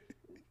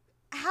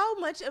 How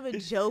much of a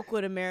joke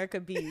would America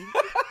be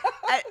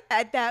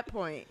at that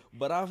point?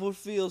 But I would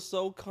feel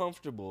so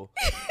comfortable.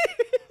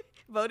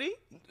 Voting?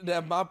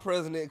 That my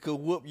president could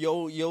whoop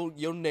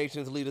your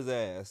nation's leader's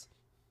ass.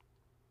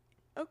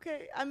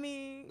 Okay, I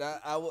mean,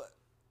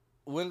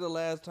 when's the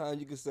last time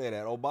you could say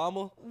that?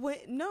 Obama?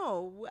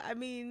 No, I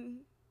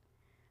mean,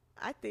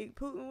 I think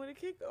Putin would have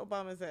kicked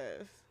Obama's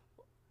ass.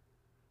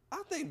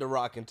 I think The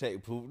Rock can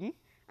take Putin.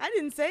 I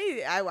didn't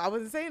say I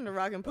wasn't saying The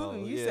Rock and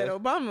Putin. You said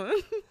Obama.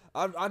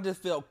 I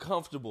just felt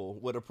comfortable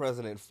with a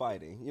president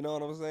fighting. You know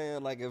what I'm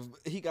saying? Like if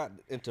he got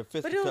into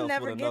fisticuffs with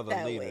another leader. But it'll never get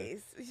that way.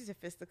 It's just a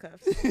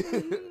fisticuffs.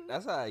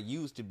 That's how it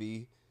used to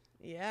be.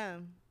 Yeah.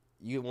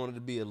 You wanted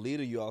to be a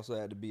leader, you also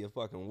had to be a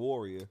fucking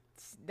warrior.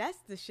 That's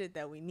the shit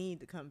that we need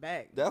to come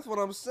back. That's what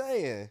I'm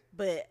saying.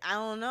 But I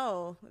don't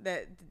know.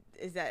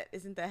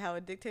 Isn't that how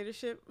a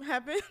dictatorship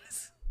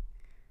happens?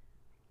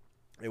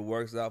 It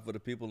works out for the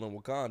people in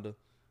Wakanda.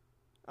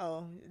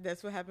 Oh,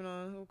 that's what happened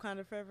on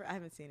Wakanda Forever? I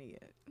haven't seen it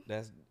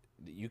yet.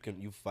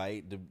 You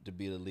fight to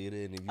be the leader,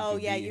 and if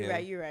you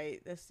you're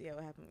right. That's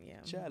what happened.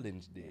 Yeah.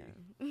 Challenge day.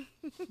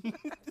 Yeah.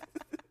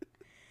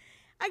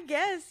 I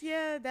guess,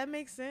 yeah, that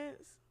makes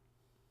sense.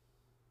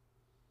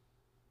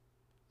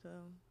 So,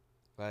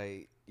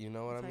 like, you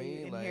know what I mean?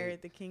 You inherit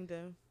like, the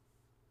kingdom.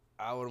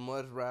 I would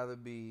much rather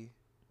be,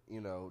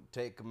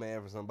 take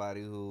command from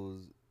somebody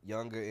who's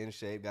younger, in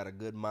shape, got a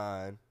good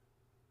mind,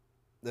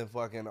 than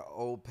fucking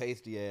old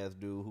pasty ass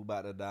dude who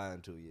about to die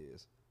in 2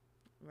 years.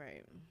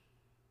 Right.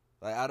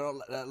 Like, I don't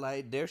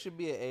like. There should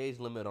be an age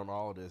limit on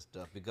all this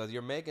stuff because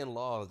you're making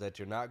laws that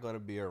you're not going to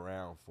be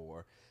around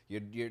for.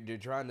 You're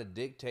trying to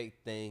dictate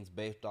things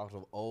based off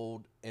of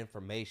old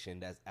information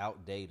that's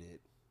outdated.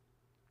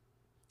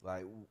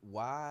 Like,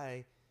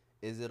 why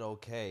is it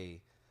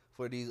okay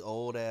for these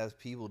old ass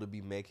people to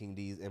be making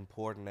these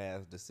important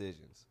ass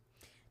decisions?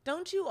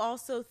 Don't you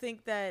also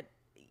think that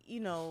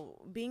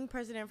being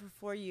president for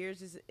 4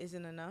 years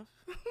isn't enough?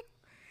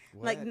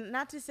 Like,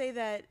 not to say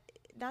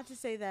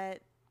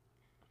that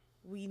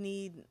we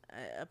need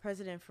a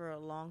president for a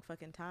long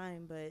fucking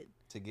time, but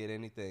to get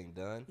anything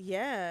done,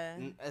 yeah,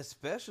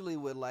 especially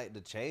with like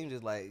the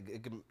changes,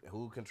 like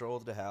who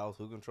controls the House,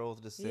 who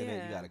controls the Senate,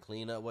 yeah. You got to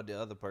clean up what the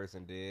other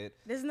person did.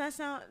 Doesn't that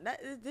sound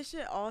this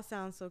shit all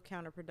sounds so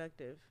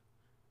counterproductive?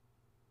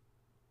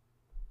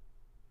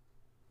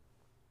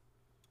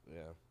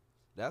 Yeah,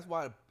 that's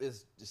why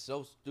it's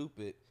so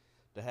stupid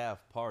to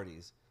have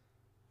parties.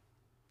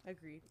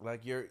 Agreed.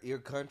 Like your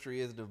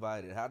country is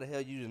divided. How the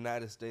hell you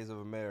United States of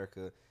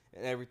America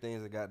and everything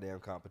is a goddamn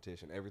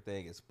competition?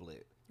 Everything is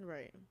split.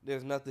 Right.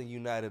 There's nothing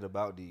united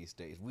about these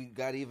states. We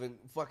got even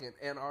fucking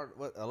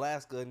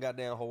Alaska and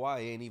goddamn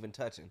Hawaii ain't even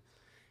touching.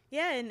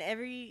 Yeah, and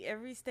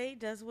every state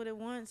does what it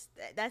wants.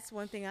 That's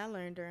one thing I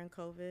learned during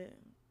COVID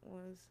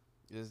was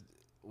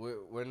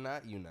we're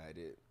not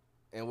united,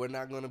 and we're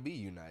not going to be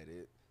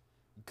united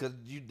because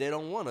they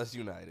don't want us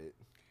united.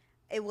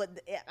 It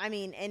would. I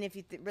mean, and if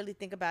you really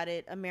think about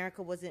it,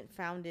 America wasn't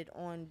founded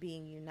on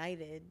being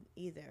united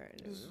either,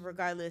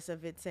 regardless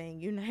of it saying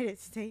United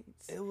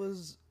States. It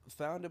was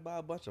founded by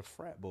a bunch of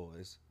frat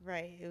boys.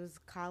 Right. It was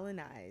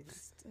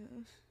colonized.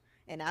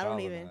 And I don't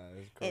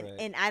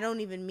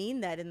even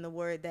mean that in the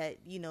word that,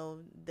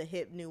 the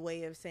hip new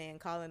way of saying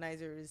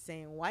colonizer is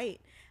saying white.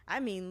 I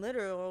mean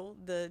literal,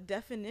 the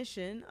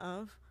definition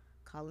of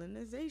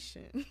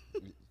colonization.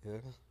 Yeah.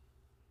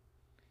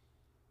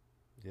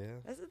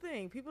 Yeah, that's the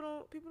thing. People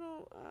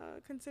don't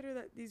consider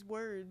that these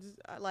words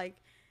I'm like,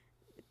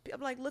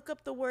 look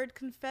up the word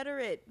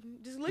Confederate.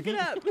 Just look it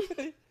up.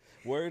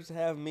 Words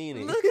have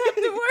meaning. Look up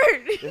the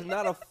word. It's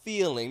not a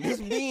feeling.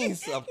 This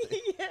means something.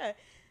 Yeah,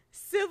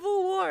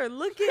 Civil War.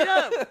 Look it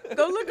up.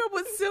 Go look up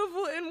what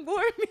civil and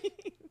war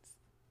means.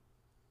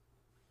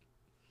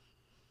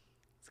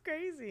 It's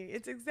crazy.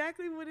 It's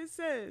exactly what it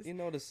says.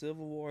 The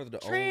Civil War is the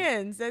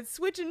trans that's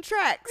switching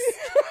tracks.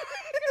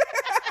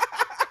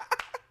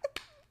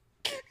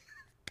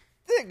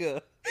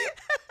 Nigga.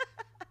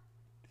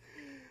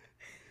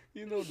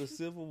 The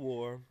Civil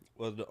War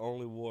was the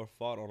only war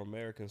fought on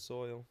American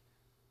soil.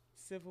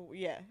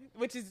 Yeah,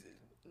 which is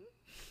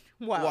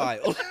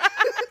wild.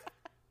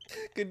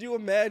 Could you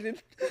imagine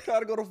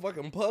trying to go to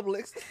fucking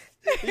Publix?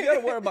 You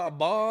gotta worry about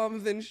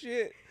bombs and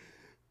shit.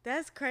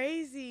 That's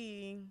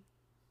crazy.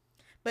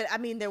 But I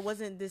mean, there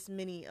wasn't this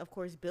many, of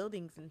course,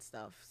 buildings and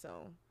stuff,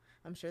 so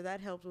I'm sure that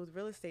helped with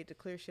real estate to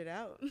clear shit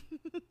out.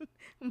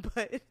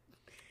 But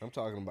I'm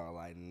talking about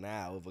like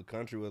now, if a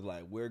country was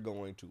like, we're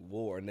going to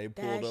war, and they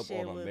pulled up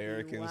on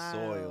American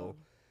soil,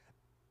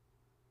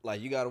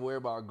 like you got to worry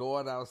about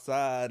going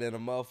outside and a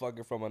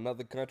motherfucker from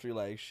another country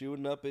like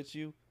shooting up at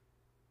you.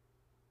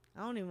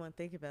 I don't even want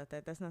to think about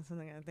that. That's not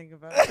something I think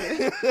about.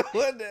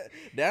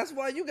 That's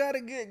why you got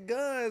to get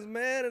guns,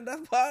 man. And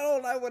that's why I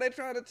don't like when they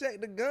trying to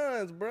take the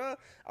guns, bruh.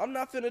 I'm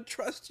not finna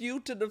trust you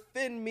to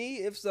defend me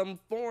if some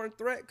foreign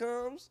threat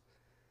comes.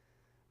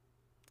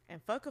 And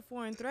fuck a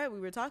foreign threat. We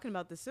were talking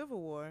about the Civil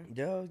War.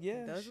 Yeah.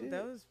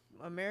 That was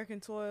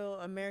American soil,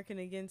 American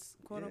against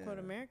quote unquote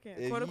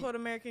American. Quote unquote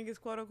American against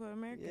quote unquote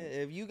American. Yeah,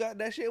 if you got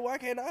that shit, why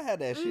can't I have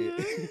that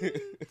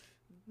shit?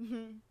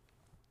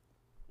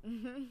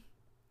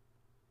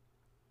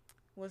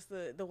 What's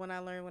the one I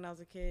learned when I was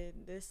a kid?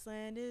 This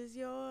land is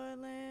your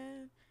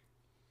land.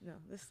 No,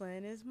 this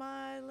land is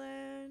my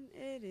land.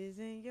 It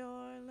isn't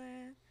your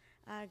land.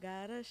 I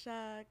got a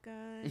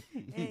shotgun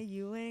and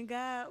you ain't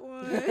got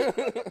one.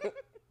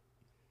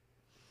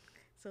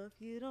 So if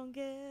you don't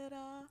get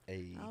off,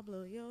 I'll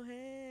blow your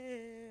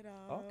head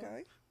off.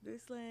 Okay.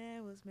 This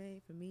land was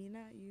made for me,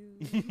 not you.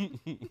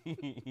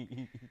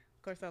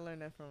 Of course, I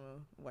learned that from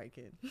a white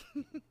kid.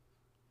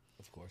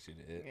 Of course you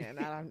did.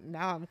 Yeah,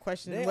 now I'm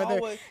questioning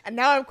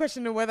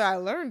whether I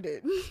learned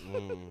it.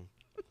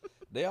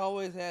 They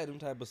always had them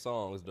type of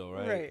songs, though,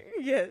 right? Right.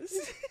 Yes.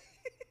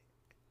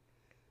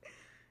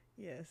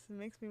 Yes. It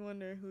makes me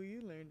wonder who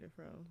you learned it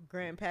from.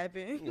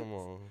 Grandpappy. Come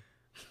on.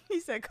 He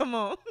said, "Come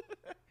on."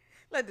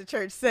 Let the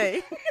church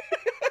say.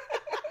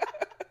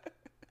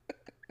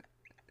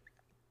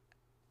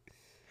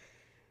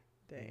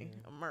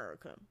 Dang,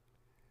 America.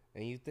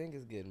 And you think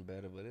it's getting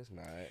better, but it's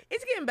not.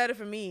 It's getting better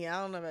for me.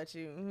 I don't know about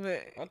you,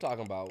 but I'm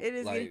talking about it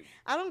is. Like,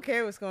 I don't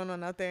care what's going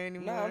on out there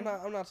anymore. No,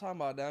 I'm not talking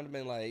about that. I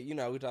mean, like,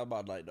 we talk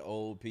about like the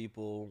old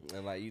people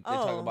and like they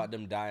talk about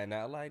them dying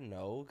out. Like,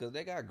 no, because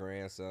they got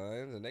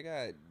grandsons and they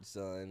got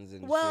sons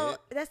and shit.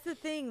 That's the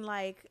thing.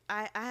 Like,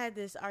 I had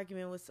this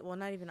argument with, well,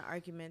 not even an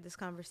argument, this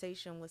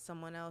conversation with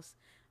someone else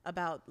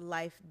about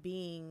life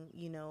being,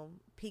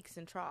 peaks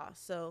and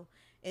troughs. So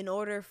in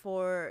order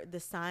for the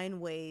sine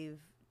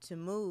wave to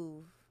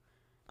move,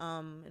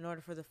 in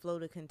order for the flow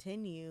to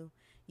continue,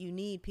 you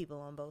need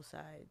people on both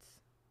sides.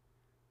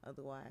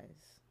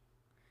 Otherwise,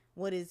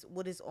 what is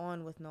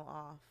on with no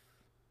off,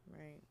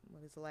 right?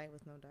 What is light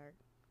with no dark?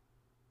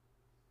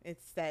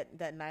 It's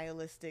that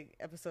nihilistic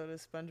episode of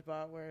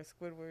SpongeBob where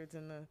Squidward's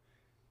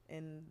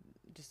in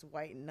just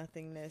white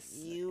nothingness.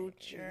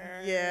 Future.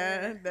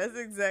 Yeah, that's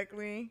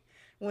exactly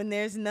when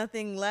there's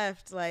nothing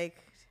left. Like,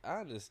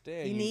 I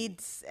understand. You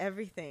need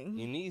everything.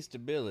 You need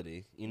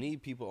stability. You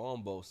need people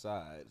on both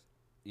sides.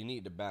 You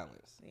need the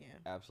balance. Yeah,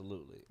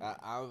 absolutely.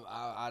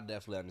 I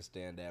definitely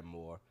understand that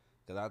more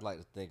because I'd like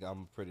to think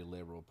I'm a pretty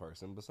liberal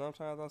person, but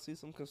sometimes I see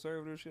some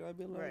conservative shit. I'd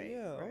be like,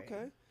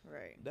 okay,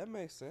 right, that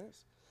makes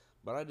sense.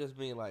 But I just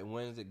mean, like,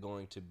 when is it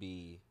going to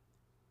be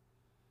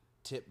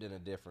tipped in a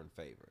different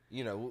favor?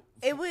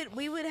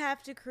 We would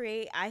have to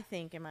create, I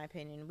think, in my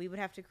opinion, we would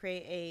have to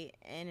create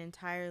an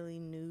entirely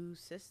new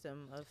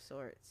system of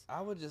sorts.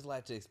 I would just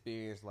like to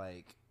experience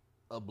like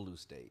a blue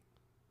state.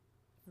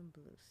 A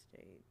blue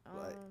state.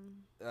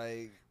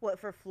 Like what,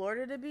 for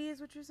Florida to be is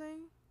what you're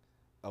saying?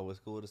 Oh, it's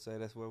cool to say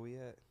that's where we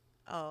at.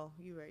 Oh,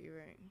 you're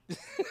right.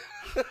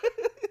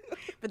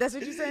 But that's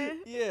what you're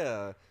saying?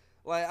 Yeah.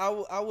 Like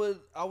I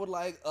would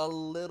like a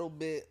little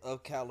bit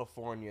of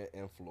California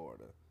and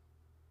Florida.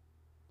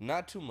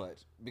 Not too much,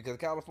 because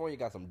California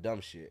got some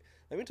dumb shit.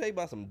 Let me tell you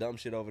about some dumb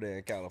shit over there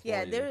in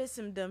California. Yeah, there is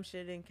some dumb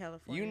shit in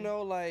California.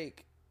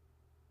 Like,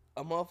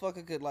 a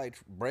motherfucker could like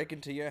break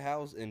into your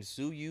house and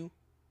sue you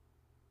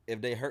if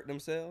they hurt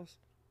themselves.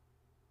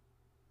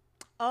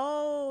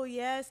 Oh,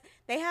 yes.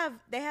 They have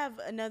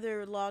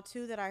another law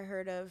too that I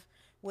heard of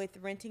with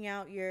renting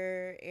out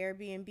your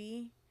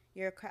Airbnb,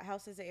 your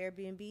house as an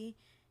Airbnb.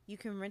 You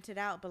can rent it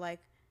out, but like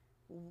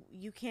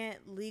you can't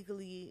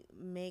legally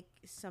make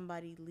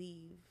somebody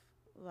leave.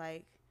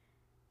 Like,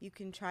 you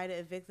can try to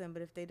evict them,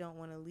 but if they don't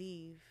want to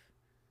leave,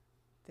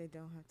 they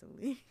don't have to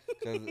leave.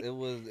 Because it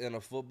was in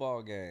a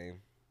football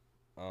game.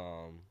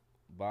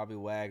 Bobby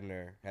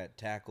Wagner had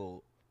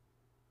tackled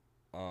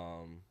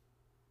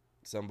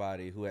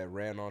somebody who had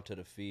ran onto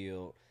the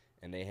field,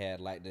 and they had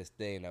like this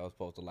thing that was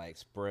supposed to like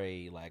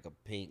spray like a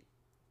pink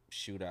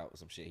shootout or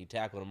some shit. He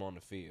tackled him on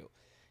the field,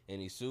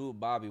 and he sued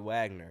Bobby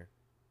Wagner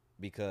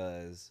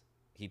because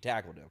he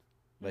tackled him,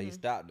 but he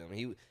stopped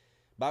him.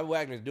 Bobby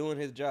Wagner's doing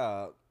his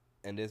job,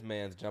 and this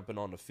man's jumping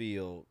on the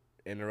field,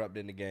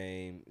 interrupting the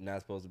game, not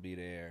supposed to be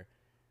there.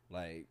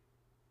 Like,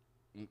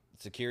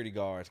 security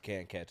guards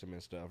can't catch him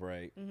and stuff,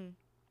 right? Mm-hmm.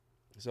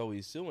 So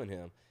he's suing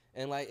him.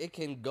 And, like, it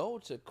can go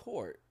to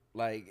court,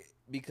 like,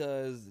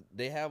 because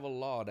they have a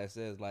law that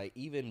says, like,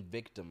 even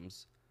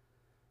victims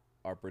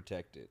are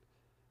protected.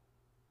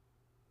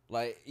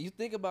 Like, you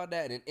think about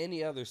that in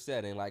any other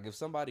setting. Like, if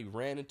somebody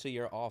ran into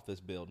your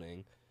office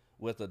building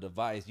with a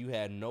device, you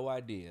had no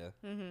idea.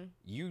 Mm-hmm.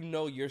 You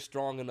know you're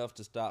strong enough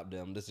to stop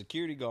them. The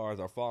security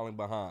guards are falling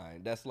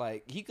behind. That's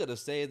like, he could have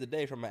saved the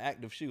day from an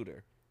active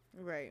shooter.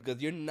 Right.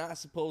 Because you're not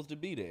supposed to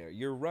be there.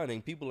 You're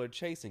running. People are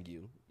chasing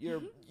you.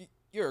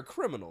 You're a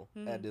criminal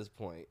at this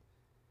point.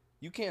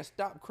 You can't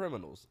stop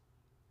criminals.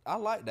 I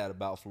like that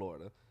about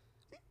Florida.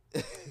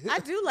 I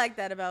do like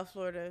that about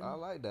Florida. I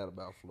like that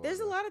about Florida.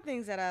 There's a lot of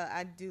things that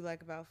I do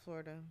like about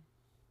Florida.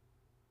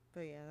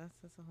 But yeah,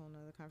 that's a whole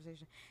nother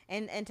conversation.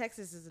 And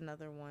Texas is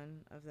another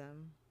one of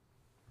them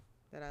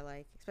that I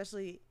like,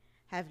 especially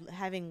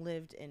having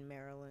lived in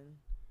Maryland.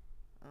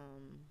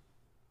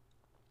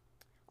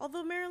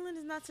 Although Maryland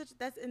is not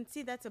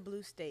that's a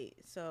blue state,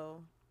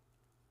 so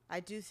I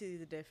do see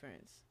the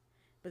difference.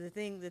 But the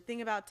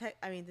thing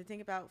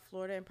about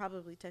Florida and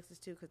probably Texas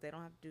too, because they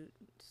don't have to do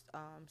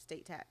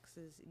state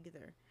taxes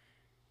either.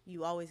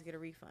 You always get a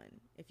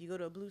refund. If you go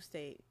to a blue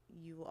state,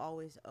 you will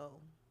always owe.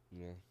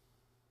 Yeah.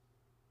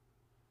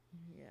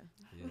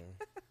 Yeah.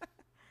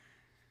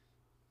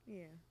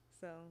 Yeah.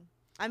 So,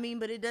 I mean,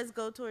 but it does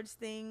go towards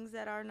things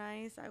that are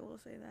nice. I will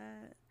say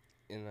that.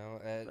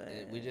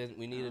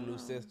 We need a new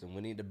system.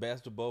 We need the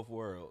best of both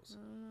worlds.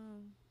 I don't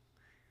know.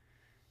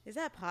 Is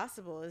that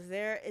possible? Is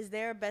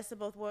there a best of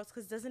both worlds?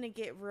 Because doesn't it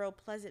get real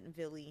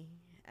Pleasantville-y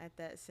at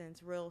that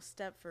sense? Real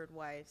Stepford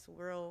Wives.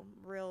 Real,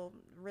 really,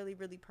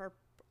 really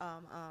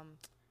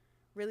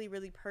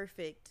really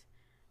perfect,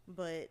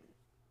 but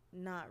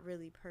not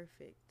really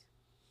perfect.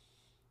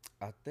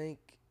 I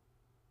think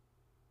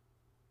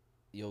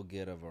you'll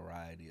get a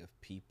variety of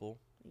people.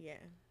 Yeah.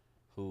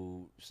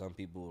 Who some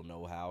people will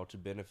know how to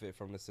benefit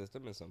from the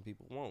system and some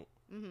people won't.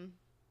 Mm-hmm.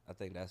 I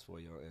think that's where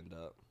you'll end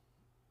up.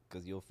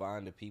 Because you'll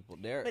find the people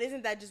there. But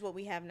isn't that just what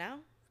we have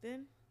now,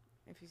 then?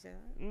 if you say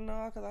that?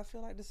 No, because I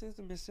feel like the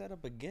system is set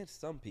up against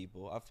some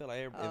people. I feel like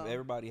if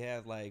everybody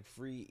has like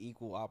free,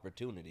 equal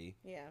opportunity,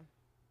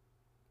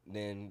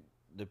 then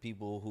the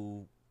people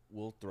who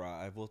will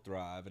thrive,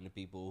 and the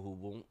people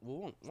who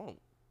won't.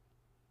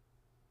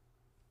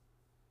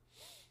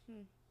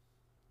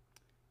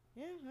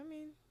 Yeah, I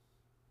mean,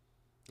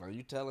 are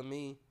you telling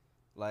me,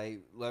 like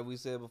we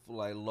said before,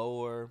 like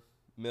lower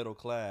middle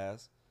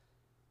class,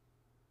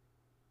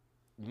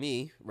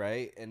 me,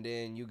 right? And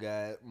then you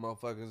got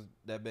motherfuckers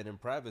that been in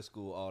private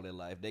school all their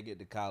life. They get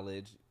to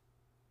college,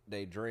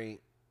 they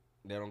drink,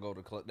 they don't go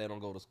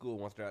to school.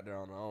 Once they're out there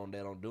on their own, they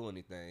don't do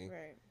anything.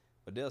 right?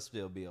 But they'll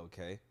still be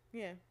okay.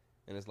 Yeah.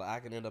 And it's like I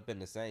can end up in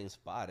the same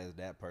spot as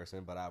that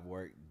person, but I've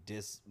worked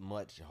this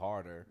much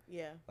harder.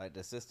 Yeah. Like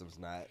the system's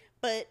not.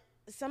 But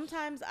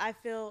sometimes I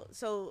feel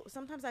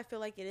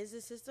like it is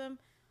a system.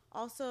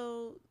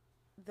 Also,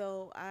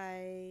 though,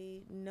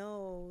 I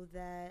know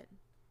that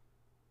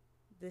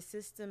the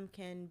system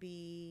can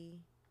be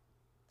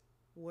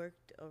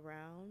worked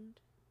around.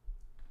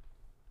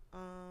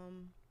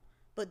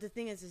 But the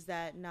thing is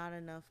that not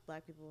enough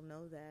Black people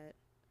know that.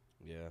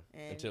 Yeah.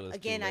 And until it's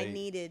again, too late. I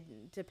needed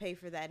to pay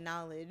for that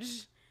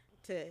knowledge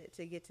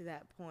to get to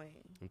that point.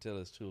 Until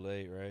it's too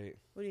late, right?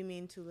 What do you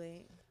mean too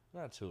late?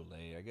 Not too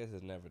late. I guess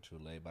it's never too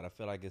late, but I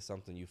feel like it's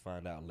something you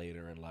find out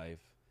later in life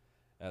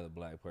as a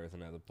Black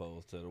person, as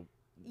opposed to the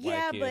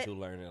white kids who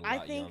learn it a lot I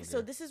think younger.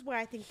 so. This is where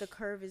I think the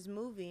curve is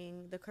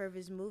moving. The curve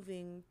is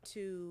moving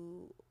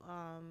to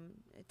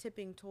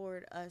tipping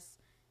toward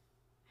us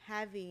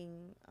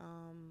having.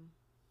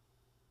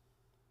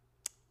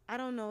 I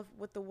don't know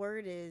what the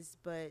word is,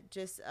 but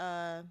just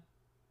I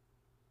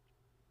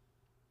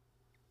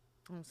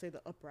don't say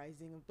the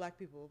uprising of Black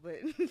people,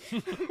 but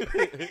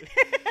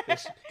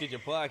get your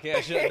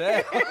podcast shut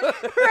down.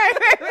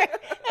 right.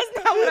 That's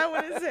not what I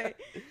want to say.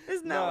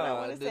 That's not what I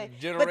want to say.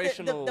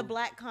 Generational, but the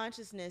Black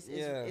consciousness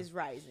is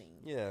rising.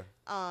 Yeah.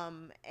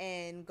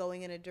 And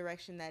going in a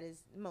direction that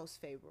is most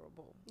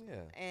favorable.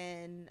 Yeah.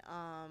 And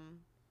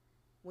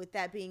with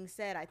that being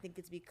said, I think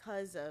it's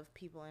because of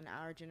people in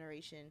our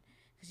generation.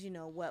 Because you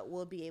know what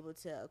we'll be able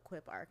to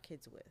equip our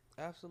kids with.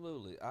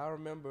 Absolutely. I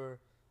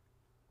remember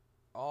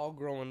all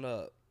growing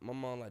up, my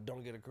mom like,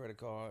 don't get a credit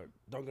card.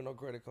 Don't get no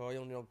credit card. You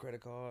don't need no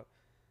credit card.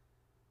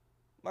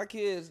 My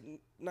kids,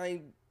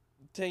 9,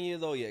 10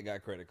 years old yet,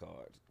 got credit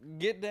cards.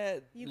 Get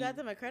that. You got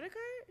them a credit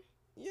card?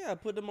 Yeah, I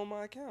put them on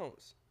my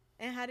accounts.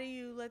 And how do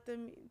you let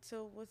them,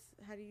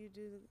 how do you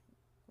do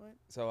what?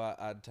 So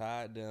I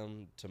tied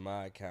them to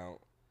my account,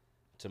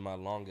 to my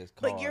longest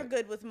card. But you're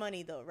good with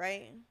money though,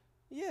 right?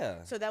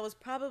 Yeah. So that was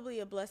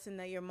probably a blessing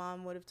that your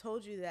mom would have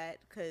told you that,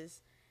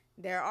 because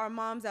there are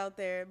moms out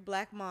there,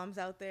 Black moms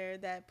out there,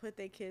 that put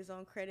their kids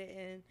on credit,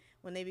 and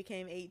when they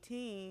became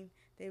 18,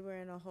 they were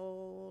in a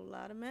whole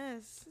lot of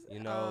mess. You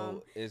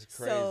know, it's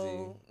crazy.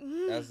 So,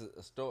 that's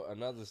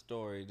another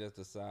story, just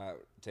a side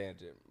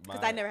tangent.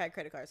 Because I never had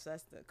credit cards, so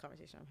that's the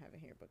conversation I'm having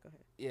here, but go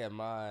ahead. Yeah,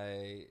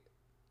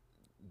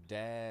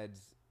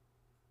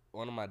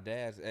 one of my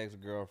dad's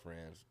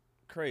ex-girlfriends,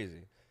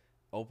 crazy,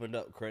 opened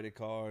up credit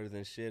cards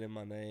and shit in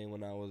my name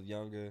when I was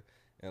younger,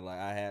 and like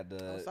I had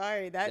to. Oh,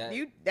 sorry,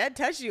 that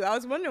touched you. I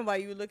was wondering why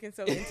you were looking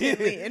so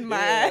intently in my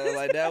eyes.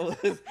 Like that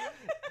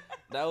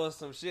was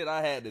some shit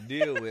I had to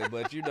deal with.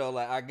 But you know,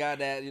 like I got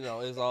that. You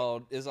know, it's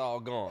all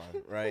gone,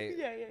 right?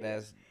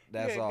 Yeah.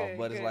 That's all. Good,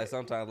 but it's like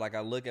sometimes, like I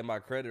look at my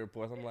credit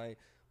reports, I'm like,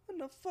 when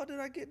the fuck did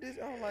I get this?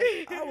 I'm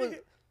like, I was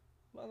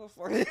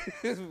motherfucker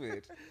this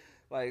bitch.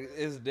 Like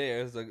it's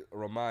there. It's a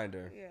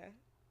reminder. Yeah.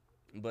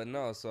 But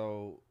no,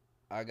 so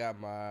I got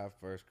my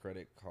first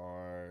credit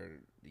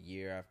card the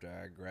year after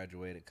I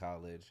graduated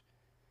college,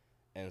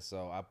 and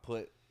so I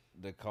put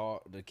the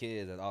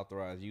kids as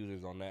authorized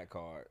users on that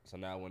card. So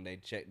now when they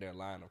check their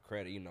line of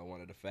credit, you know,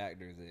 one of the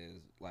factors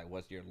is like,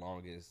 what's your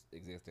longest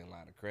existing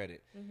line of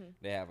credit? Mm-hmm.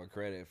 They have a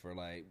credit for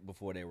like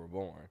before they were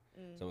born,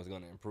 so it's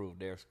going to improve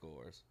their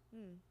scores.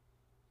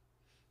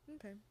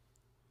 Okay.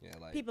 Yeah,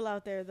 like people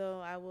out there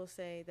though, I will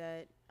say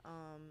that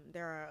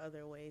there are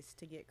other ways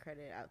to get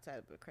credit outside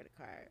of a credit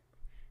card.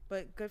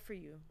 But good for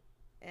you.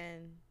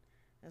 And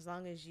as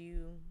long as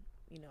you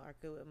are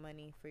good with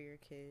money for your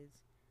kids.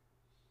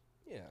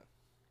 Yeah.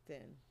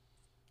 Then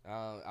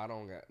I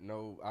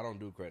don't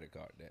do credit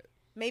card debt.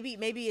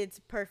 Maybe it's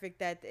perfect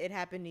that it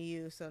happened to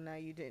you, so now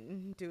you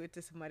didn't do it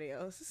to somebody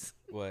else.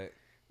 What?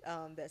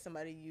 That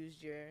somebody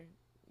used your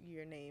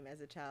name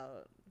as a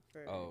child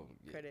for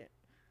credit.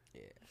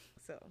 Yeah.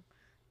 So,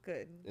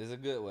 good. It's a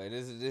good way.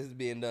 This is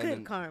being done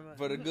good karma.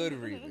 For the good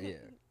reason. Yeah.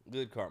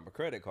 Good karma.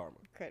 Credit karma.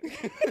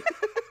 Credit.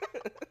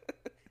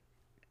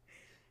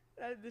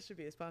 This should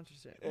be a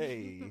sponsorship.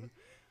 Hey.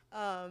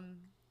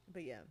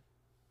 But yeah.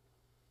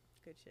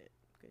 Good shit.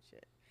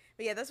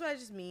 But yeah, that's what I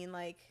just mean.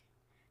 Like,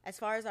 as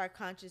far as our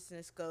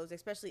consciousness goes,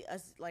 especially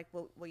us, like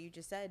what you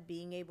just said,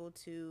 being able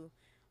to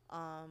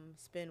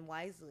spend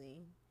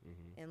wisely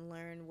and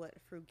learn what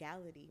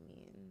frugality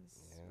means,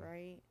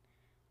 right?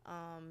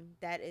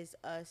 That is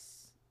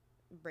us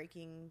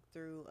breaking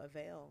through a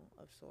veil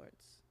of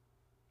sorts.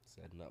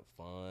 setting up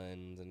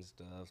funds and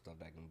stuff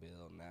that can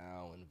build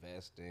now,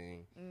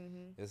 investing.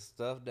 It's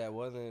stuff that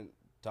wasn't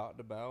talked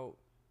about,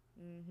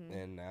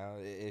 and now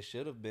it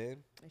should have been.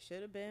 It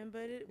should have been,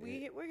 but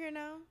we're here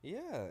now.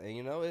 Yeah,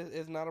 and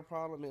it's not a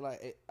problem.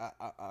 I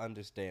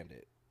understand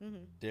it.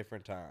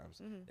 Different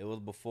times. It was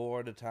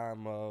before the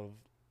time of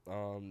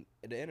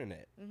the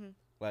internet.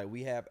 Like,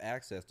 we have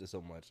access to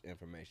so much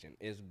information.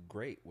 It's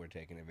great we're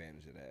taking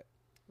advantage of that.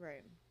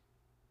 Right.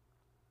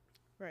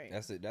 Right.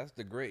 That's it. That's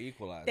the great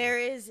equalizer. There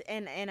is,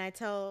 and I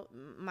tell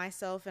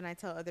myself and I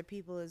tell other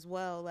people as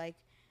well, like,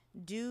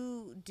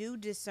 do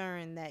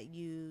discern that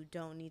you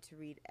don't need to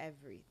read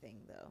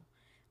everything, though.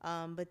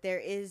 But there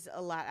is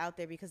a lot out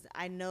there, because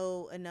I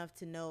know enough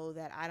to know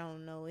that I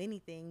don't know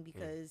anything,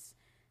 because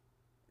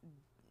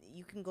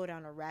you can go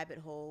down a rabbit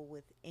hole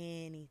with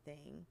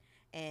anything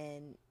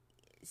and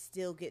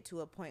still get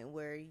to a point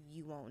where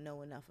you won't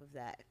know enough of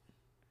that.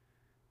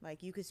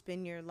 Like, you could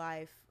spend your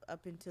life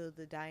up until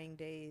the dying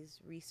days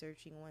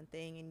researching one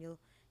thing, and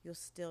you'll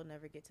still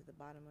never get to the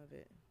bottom of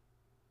it.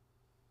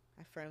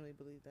 I firmly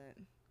believe that,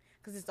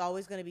 because it's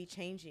always going to be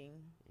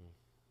changing.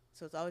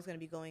 So it's always going to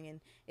be going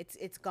in.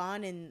 It's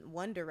gone in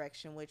one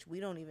direction, which we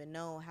don't even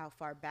know how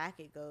far back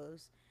it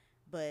goes.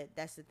 But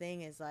that's the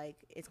thing, is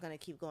like, it's going to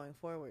keep going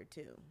forward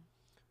too.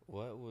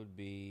 What would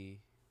be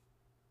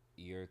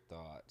your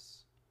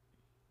thoughts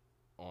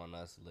on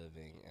us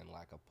living in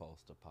like a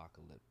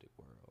post-apocalyptic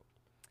world?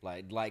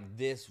 Like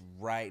this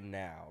right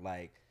now.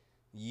 Like,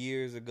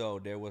 years ago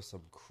there was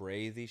some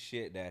crazy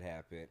shit that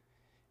happened,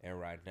 and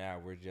right now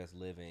we're just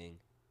living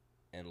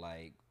in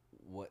like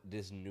what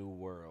this new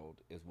world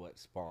is what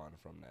spawned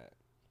from that.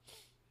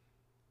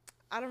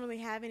 I don't really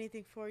have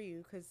anything for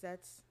you, because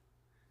it's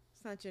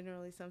not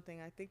generally something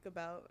I think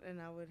about,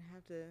 and I would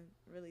have to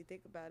really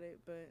think about it.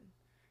 But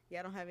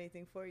yeah, I don't have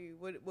anything for you.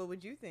 What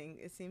would you think?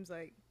 It seems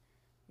like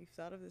you've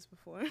thought of this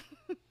before.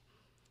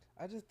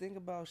 I just think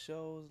about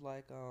shows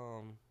like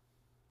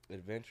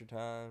Adventure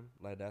Time,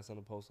 like that's in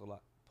a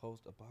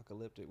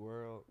post-apocalyptic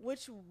world.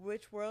 Which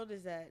world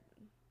is that?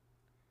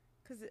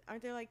 Because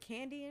aren't there like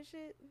candy and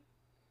shit?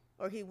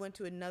 Or he went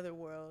to another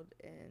world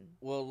and...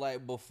 Well,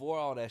 like, before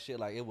all that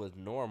shit, like, it was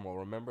normal.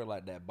 Remember,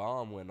 like, that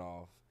bomb went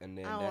off, and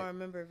then I don't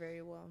remember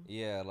very well.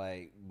 Yeah,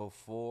 like,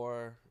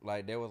 before,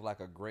 like, there was, like,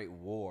 a great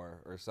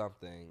war or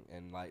something,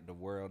 and, like, the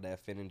world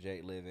that Finn and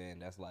Jake live in,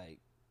 that's, like,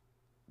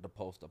 the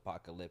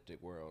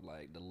post-apocalyptic world.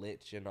 Like, the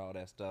Lich and all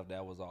that stuff,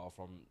 that was all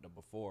from the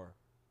before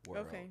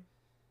world. Okay.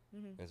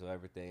 And so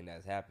everything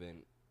that's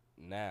happened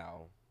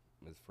now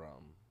is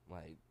from,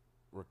 like,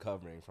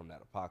 recovering from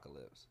that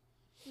apocalypse.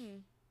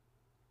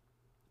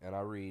 And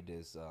I read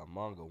this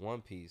manga,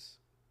 One Piece,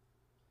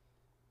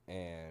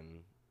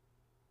 and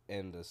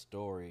in the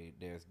story,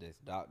 there's this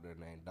doctor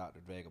named Dr.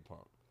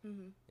 Vegapunk.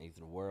 He's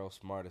the world's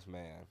smartest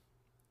man,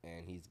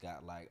 and he's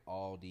got, like,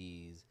 all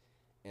these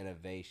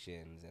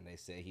innovations, and they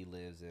say he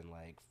lives in,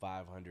 like,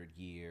 500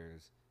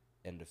 years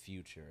in the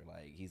future.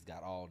 Like, he's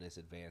got all this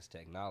advanced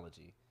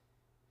technology.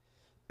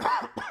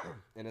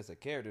 And it's a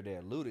character they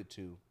alluded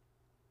to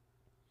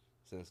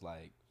since,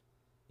 like,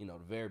 you know,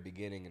 the very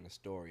beginning in the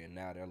story, and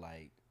now they're,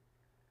 like,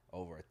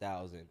 over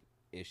 1,000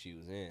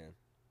 issues in,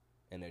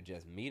 and they're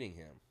just meeting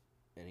him,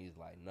 and he's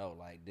like, no,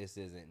 like, this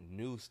isn't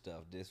new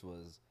stuff. This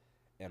was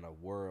in a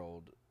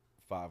world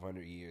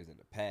 500 years in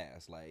the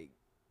past. Like,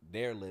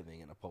 they're living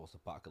in a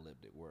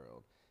post-apocalyptic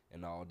world,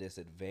 and all this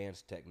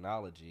advanced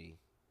technology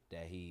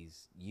that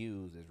he's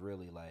used is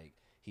really like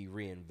he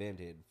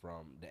reinvented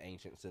from the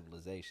ancient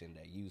civilization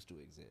that used to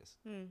exist.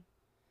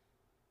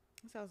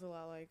 Sounds a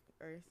lot like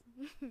Earth.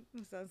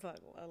 Sounds like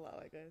a lot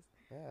like us.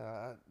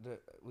 Yeah,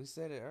 we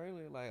said it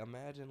earlier. Like,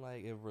 imagine,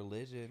 like, if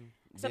religion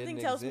something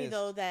didn't tells exist. me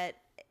though that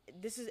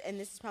this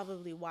is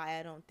probably why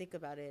I don't think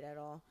about it at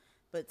all.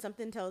 But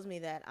something tells me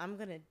that I'm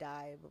gonna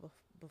die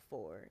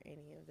before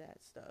any of that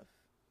stuff.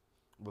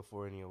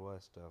 Before any of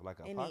what stuff? Like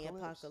any apocalypse?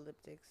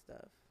 apocalyptic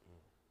stuff.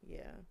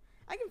 Yeah,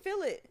 I can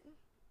feel it.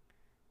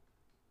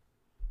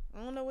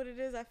 I don't know what it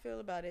is I feel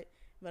about it,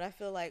 but I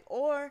feel like,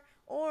 or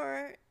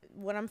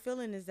what I'm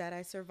feeling is that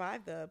I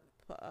survived the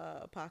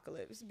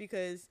apocalypse,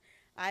 because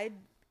I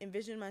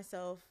envision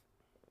myself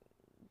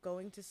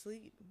going to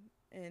sleep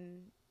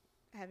and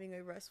having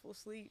a restful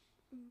sleep,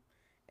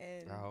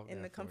 and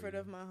in the comfort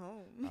of my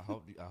home.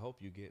 I hope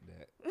you get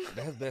that.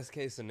 That's best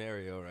case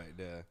scenario right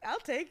there. I'll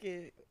take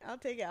it. I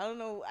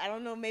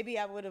don't know. Maybe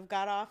I would have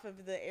got off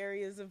of the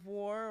areas of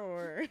war,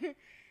 or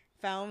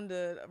found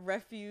a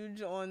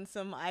refuge on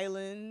some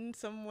island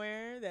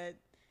somewhere that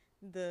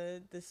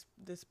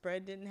the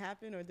spread didn't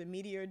happen, or the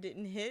meteor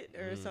didn't hit,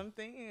 or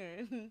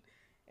something,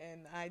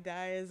 and I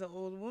die as an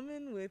old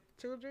woman with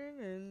children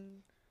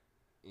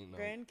and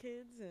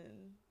grandkids,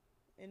 and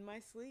in my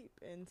sleep,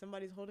 and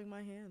somebody's holding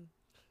my hand.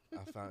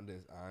 I found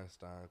this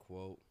Einstein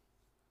quote,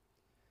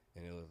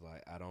 and it was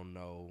like, I don't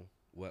know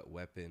what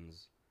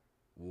weapons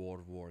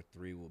World War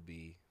III will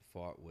be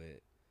fought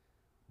with,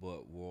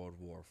 but World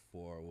War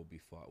IV will be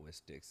fought with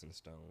sticks and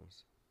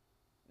stones.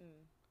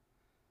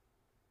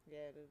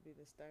 Yeah, it'll be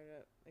the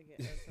startup again,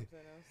 or something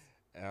else.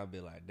 And I'll be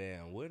like,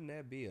 damn, wouldn't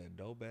that be a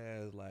dope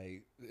ass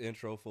like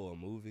intro for a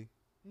movie?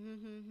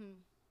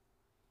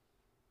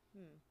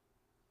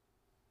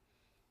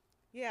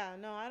 Yeah,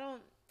 no, I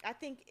don't. I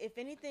think if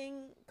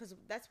anything, because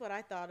that's what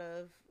I thought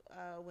of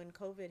when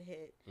COVID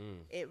hit.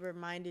 It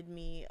reminded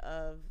me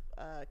of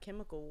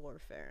chemical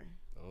warfare.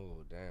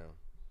 Oh, damn.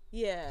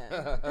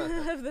 Yeah,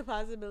 of the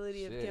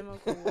possibility of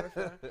chemical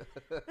warfare.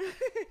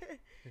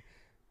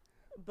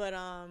 But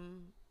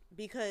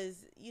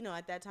because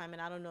at that time,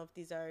 and I don't know if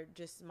these are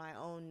just my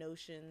own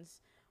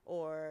notions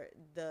or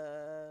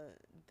the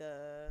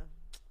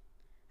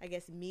I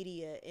guess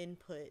media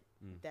input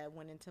that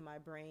went into my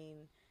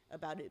brain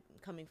about it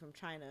coming from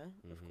China,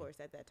 of course,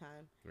 at that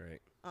time.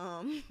 Right.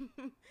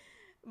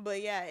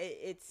 But yeah,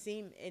 it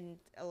seemed, in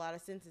a lot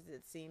of senses,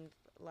 it seemed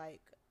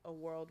like a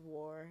world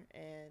war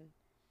and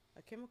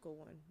a chemical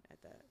one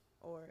at that,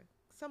 or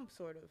some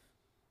sort of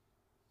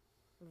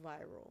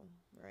viral,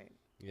 right?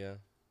 Yeah.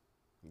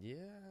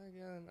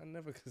 I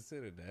never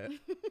considered that.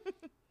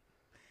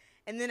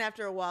 And then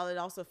after a while, it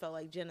also felt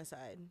like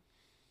genocide,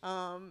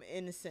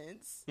 in a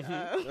sense.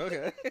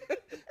 Okay.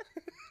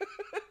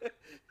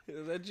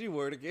 Is that G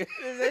word again?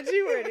 Is that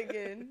G word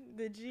again?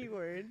 The G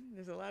word.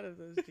 There's a lot of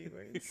those G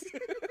words.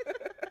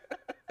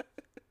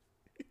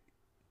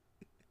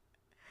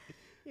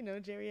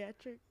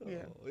 Geriatric.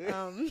 Yeah.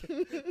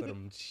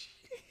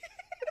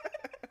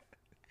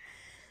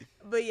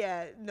 But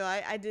yeah, no,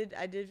 I did.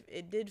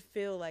 It did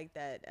feel like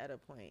that at a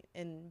point,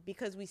 and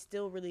because we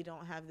still really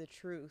don't have the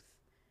truth,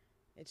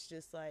 it's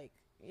just like,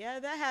 yeah,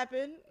 that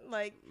happened.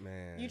 Like,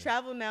 man, you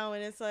travel now,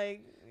 and it's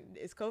like,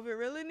 is COVID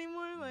real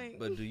anymore? Like,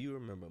 but do you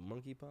remember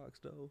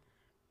monkeypox though?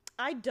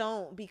 I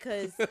don't,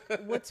 because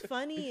what's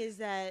funny is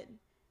that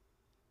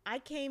I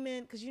came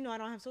in because I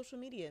don't have social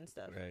media and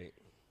stuff, right?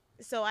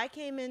 So I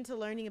came into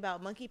learning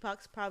about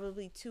monkeypox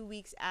probably 2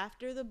 weeks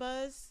after the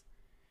buzz.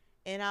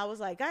 And I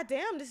was like, God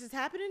damn, this is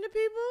happening to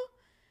people?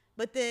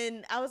 But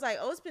then I was like,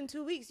 oh, it's been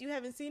 2 weeks. You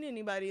haven't seen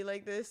anybody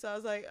like this. So I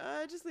was like,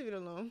 just leave it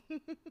alone.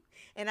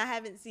 And I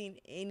haven't seen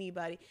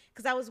anybody.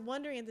 Because I was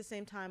wondering at the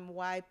same time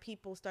why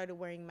people started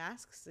wearing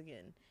masks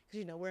again.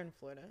 Because, we're in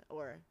Florida.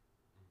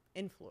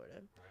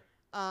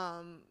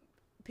 Right.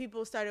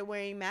 People started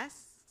wearing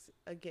masks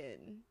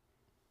again.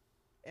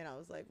 And I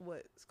was like,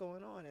 what's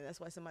going on? And that's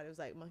why somebody was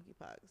like,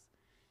 monkeypox.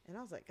 And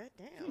I was like, God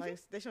damn. Like,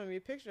 they showed me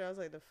a picture. I was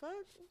like, the fuck?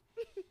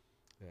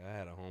 Yeah, I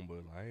had a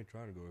homeboy. Like, I ain't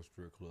trying to go to a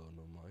strip club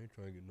no more. I ain't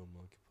trying to get no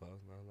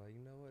monkeypox. And I was like,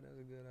 you know what?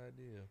 That's a good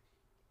idea.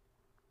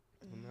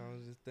 And I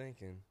was just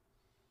thinking.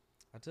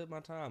 I took my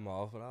time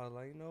off, and I was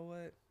like, you know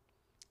what?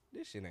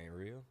 This shit ain't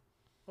real.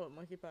 What,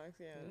 monkeypox?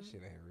 Yeah. This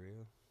shit ain't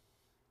real.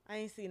 I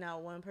ain't seen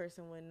not one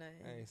person with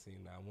nothing. I ain't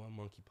seen not one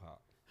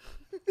monkeypox.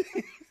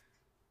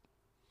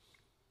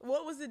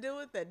 What was the deal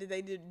with that? Did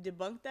they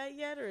debunk that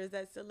yet, or is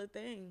that still a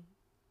thing?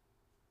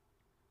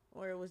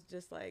 Or it was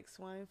just like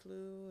swine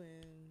flu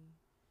and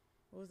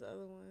what was the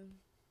other one?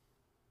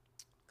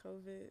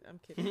 COVID? I'm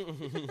kidding.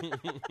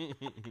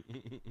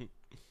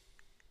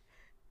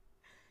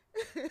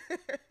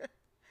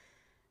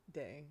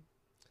 Dang.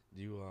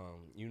 Do you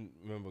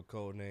remember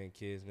Codename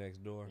Kids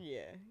Next Door?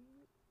 Yeah.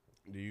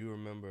 Do you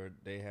remember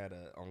they had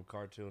on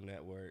Cartoon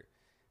Network?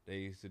 They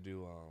used to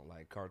do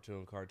like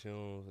cartoons.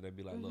 They'd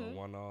be like little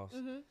one-offs.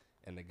 Mm-hmm.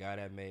 And the guy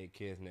that made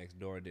Kids Next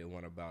Door did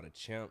one about a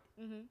chimp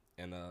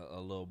and a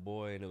little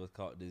boy, and it was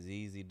called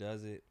Diseasy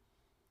Does It.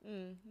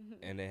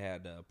 Mm-hmm. And they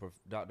had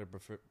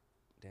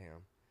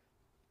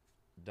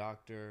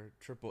Dr.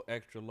 Triple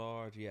Extra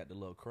Large. He had the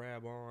little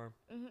crab arm.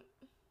 Mm-hmm.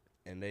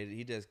 And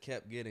he just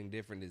kept getting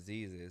different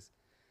diseases.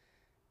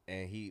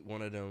 And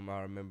one of them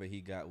I remember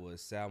he got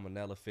was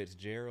Salmonella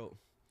Fitzgerald.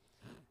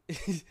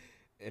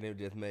 And it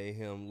just made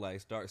him like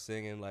start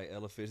singing like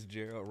Ella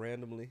Fitzgerald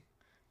randomly.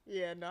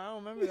 Yeah, no, I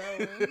don't remember that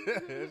one.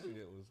 That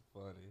shit was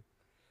funny.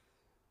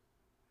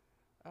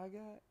 I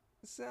got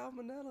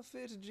Salmonella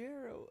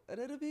Fitzgerald, and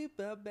it'll be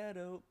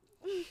better.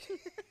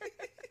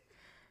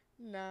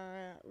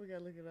 Nah, we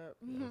gotta look it up.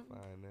 I'll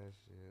find that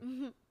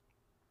shit.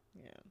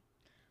 Yeah.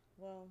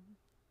 Well,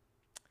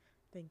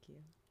 thank you.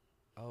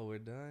 Oh, we're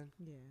done?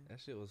 Yeah.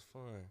 That shit was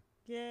fun.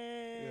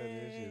 Yay. We gotta do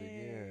this shit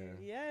again.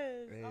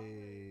 Yes.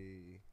 Hey.